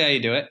exactly how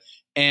you do it.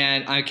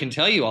 And I can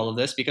tell you all of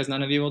this because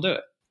none of you will do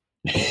it.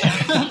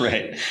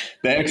 Right.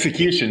 The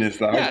execution is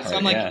the hard part. So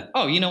I'm like,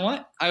 oh, you know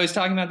what? I was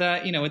talking about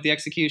that, with the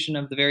execution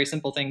of the very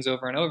simple things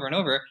over and over and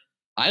over.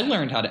 I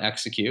learned how to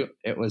execute.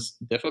 It was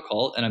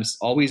difficult, and I'm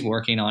always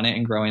working on it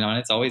and growing on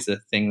it. It's always a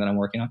thing that I'm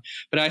working on.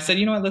 But I said,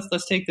 you know what?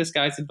 Let's take this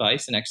guy's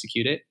advice and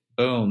execute it.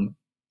 Boom.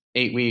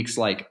 8 weeks,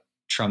 like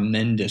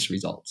tremendous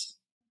results.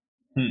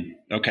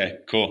 Okay,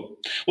 cool.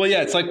 Well,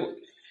 yeah, it's like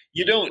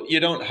you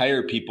don't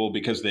hire people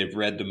because they've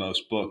read the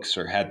most books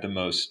or had the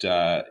most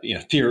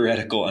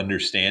theoretical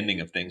understanding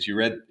of things.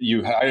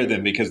 You hire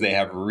them because they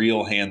have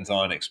real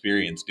hands-on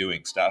experience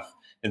doing stuff,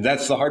 and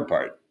that's the hard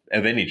part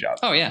of any job.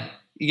 Oh yeah,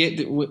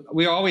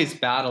 we're always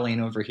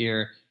battling over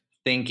here,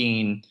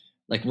 thinking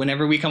like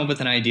whenever we come up with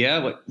an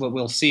idea, what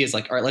we'll see is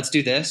like, all right, let's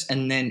do this,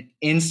 and then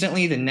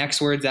instantly the next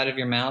words out of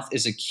your mouth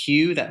is a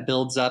cue that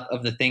builds up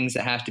of the things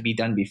that have to be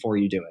done before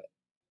you do it.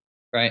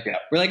 Right. Yeah.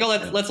 We're like, oh,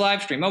 let's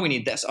live stream. Oh, we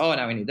need this. Oh,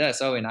 now we need this.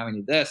 Oh, and now we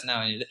need this.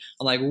 Now we need this.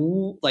 I'm like,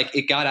 ooh, like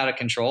it got out of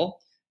control,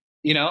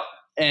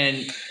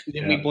 and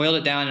then we boiled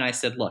it down. And I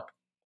said, look,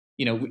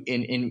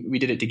 and we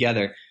did it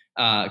together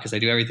because I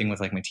do everything with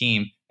like my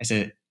team. I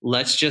said,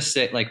 let's just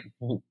say like,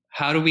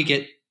 how do we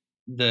get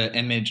the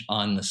image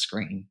on the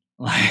screen?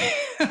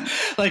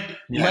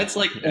 Let's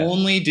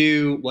only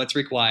do what's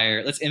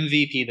required. Let's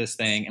MVP this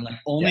thing and like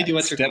only do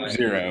what's required. Step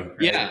zero.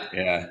 Right? Yeah.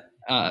 Yeah.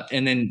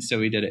 And then so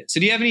we did it. So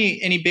do you have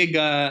any big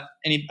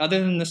any other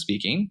than the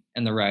speaking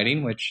and the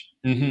writing, which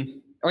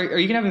are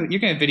you gonna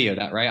have video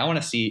that, right? I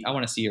want to see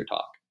your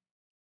talk.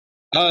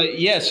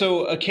 Yeah.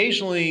 So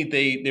occasionally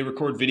they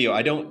record video.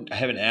 I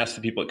haven't asked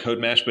the people at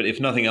CodeMash, but if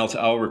nothing else,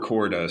 I'll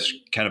record a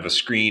kind of a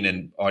screen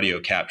and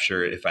audio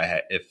capture if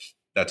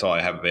that's all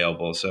I have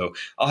available. So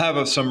I'll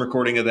have some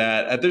recording of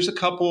that. There's a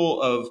couple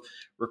of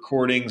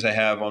recordings I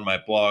have on my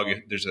blog.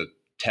 There's a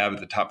tab at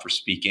the top for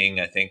speaking,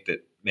 I think, that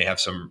may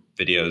have some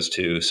videos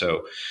too.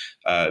 So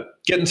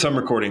getting some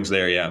recordings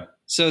there. Yeah.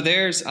 So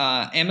there's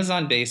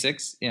Amazon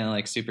Basics,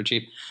 like super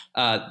cheap.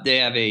 They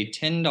have a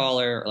 $10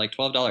 or like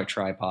 $12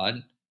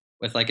 tripod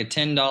with like a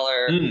 $10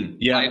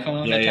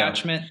 iPhone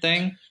attachment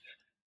thing.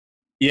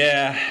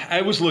 Yeah,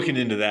 I was looking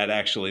into that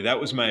actually.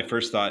 That was my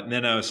first thought. And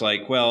then I was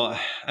like, well,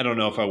 I don't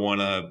know if I want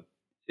to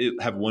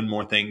have one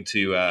more thing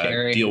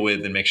to deal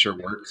with and make sure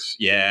it works.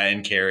 Yeah,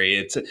 and carry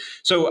it.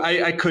 So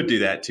I could do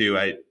that too.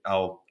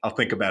 I'll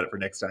think about it for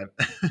next time.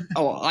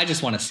 Oh, I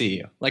just want to see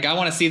you. Like, I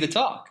want to see the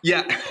talk.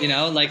 Yeah.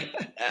 Like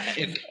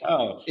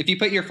if you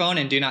put your phone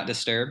in do not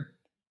disturb,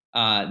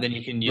 then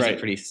you can use it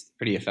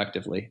pretty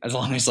effectively. As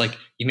long as like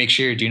you make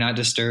sure your do not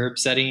disturb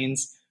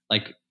settings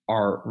like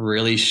are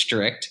really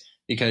strict,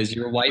 because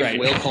your wife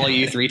will call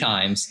you 3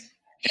 times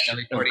and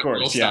the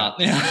recording will stop.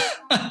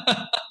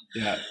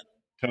 Yeah,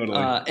 totally.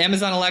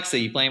 Amazon Alexa,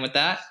 you playing with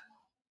that?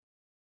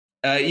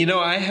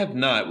 I have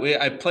not.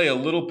 I play a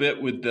little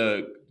bit with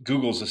the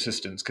Google's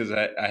assistants because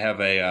I have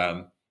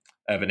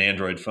an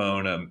Android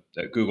phone,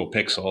 a Google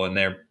Pixel, and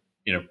they're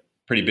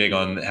pretty big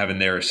on having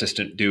their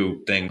assistant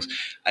do things.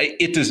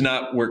 It does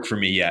not work for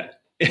me yet.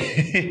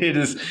 It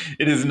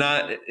is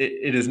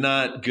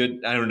not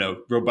good. I don't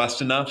know,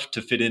 robust enough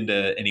to fit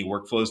into any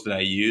workflows that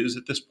I use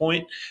at this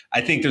point.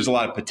 I think there's a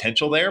lot of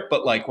potential there,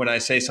 but like when I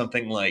say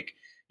something like,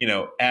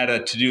 add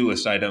a to-do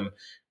list item,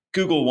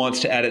 Google wants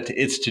to add it to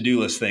its to-do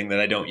list thing that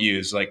I don't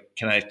use. Like,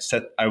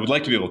 I would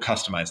like to be able to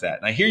customize that.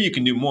 And I hear you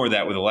can do more of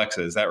that with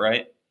Alexa. Is that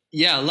right?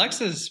 Yeah.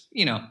 Alexa's,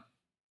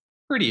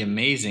 pretty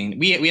amazing.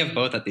 We have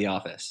both at the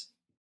office.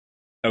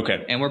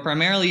 Okay. And we're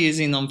primarily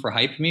using them for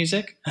hype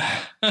music.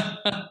 That's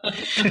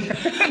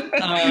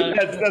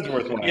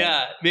worthwhile.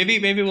 Yeah.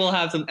 Maybe we'll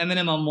have some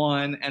Eminem on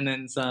one and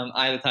then some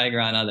Eye of the Tiger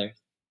on others.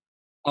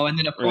 Oh, and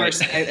then of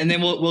course, and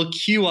then we'll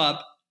queue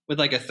up with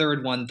like a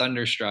third one,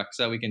 Thunderstruck,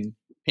 so we can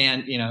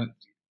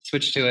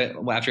switch to it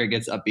after it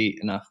gets upbeat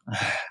enough.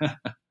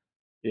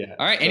 Yeah.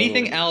 All right. Totally.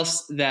 Anything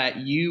else that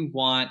you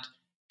want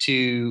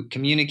to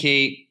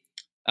communicate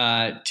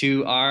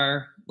to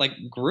our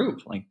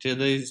group, to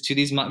these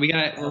we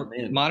got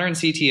modern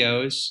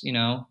CTOs,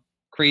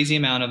 crazy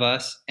amount of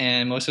us,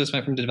 and most of us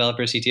went from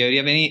developer CTO. Do you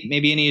have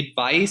any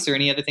advice or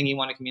any other thing you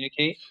want to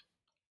communicate?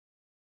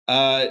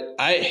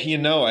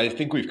 I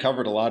think we've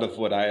covered a lot of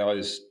what I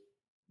always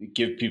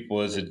give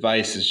people as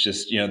advice. Is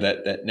just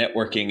that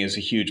networking is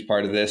a huge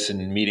part of this,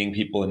 and meeting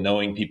people and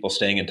knowing people,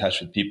 staying in touch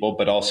with people,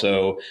 but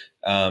also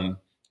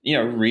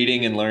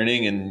reading and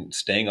learning and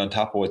staying on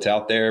top of what's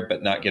out there,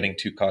 but not getting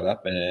too caught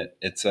up in it.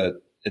 It's a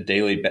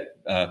daily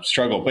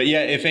struggle. But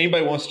yeah, if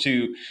anybody wants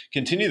to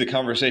continue the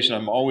conversation,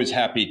 I'm always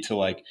happy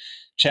to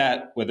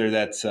chat, whether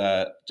that's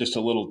just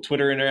a little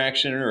Twitter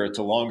interaction or it's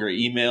a longer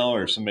email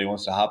or somebody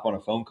wants to hop on a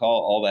phone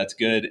call. All that's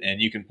good.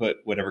 And you can put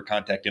whatever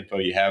contact info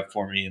you have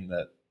for me in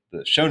the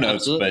show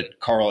notes. Absolutely. But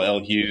Carl L.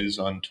 Hughes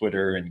on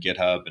Twitter and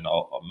GitHub and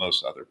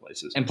most other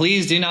places. And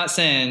please do not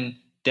send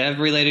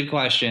dev-related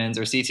questions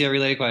or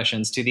CTO-related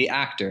questions to the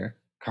actor,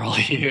 Carl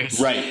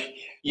Hughes. Right.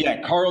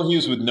 Yeah, Carl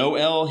Hughes with no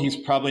L. He's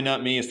probably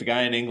not me. It's the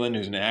guy in England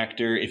who's an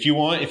actor. If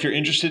you're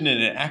interested in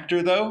an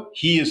actor, though,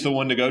 he is the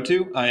one to go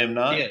to. I am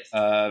not.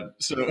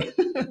 So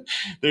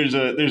there's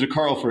a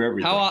Carl for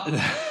everything.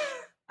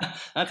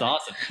 That's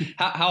awesome.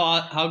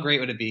 How great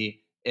would it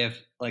be if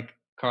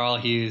Carl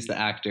Hughes, the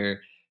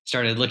actor,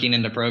 started looking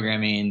into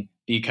programming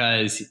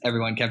because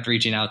everyone kept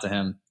reaching out to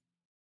him?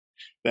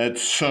 That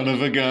son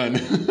of a gun.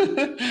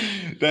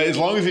 That as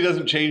long as he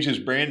doesn't change his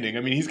branding.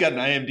 I mean, he's got an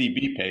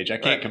IMDb page. I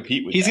can't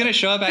compete with He's that. Going to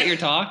show up at your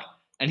talk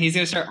and he's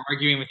going to start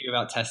arguing with you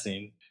about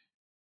testing.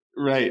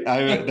 Right.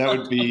 That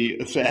would be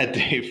a sad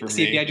day for me.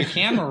 See, if you had your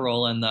camera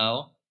rolling,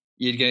 though,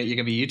 you're going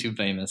to be YouTube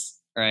famous,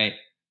 right?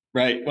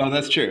 Right. Well,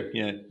 that's true.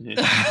 Yeah.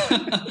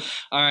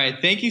 All right.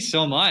 Thank you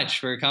so much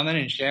for coming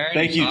and sharing.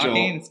 Thank you,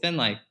 Joel. It's been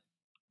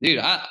dude,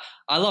 I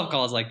love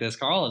calls like this.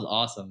 Carl is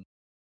awesome.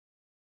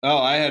 Oh,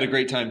 I had a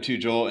great time too,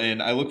 Joel,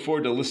 and I look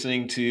forward to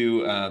listening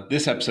to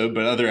this episode,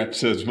 but other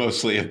episodes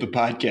mostly of the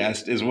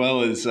podcast, as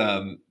well as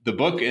the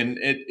book. And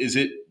does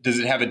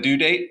it have a due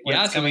date?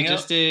 Yeah, so we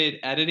just did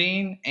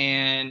editing,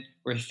 and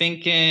we're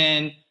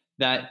thinking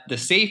that the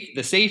safe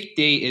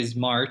date is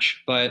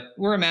March, but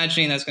we're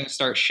imagining that's going to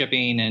start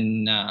shipping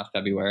in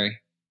February.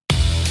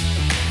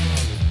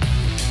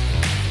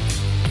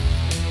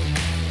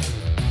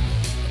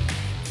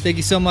 Thank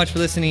you so much for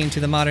listening to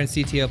the Modern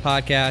CTO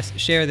podcast.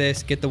 Share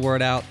this, get the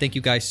word out. Thank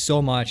you guys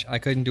so much. I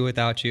couldn't do it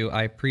without you.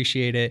 I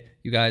appreciate it.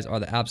 You guys are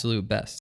the absolute best.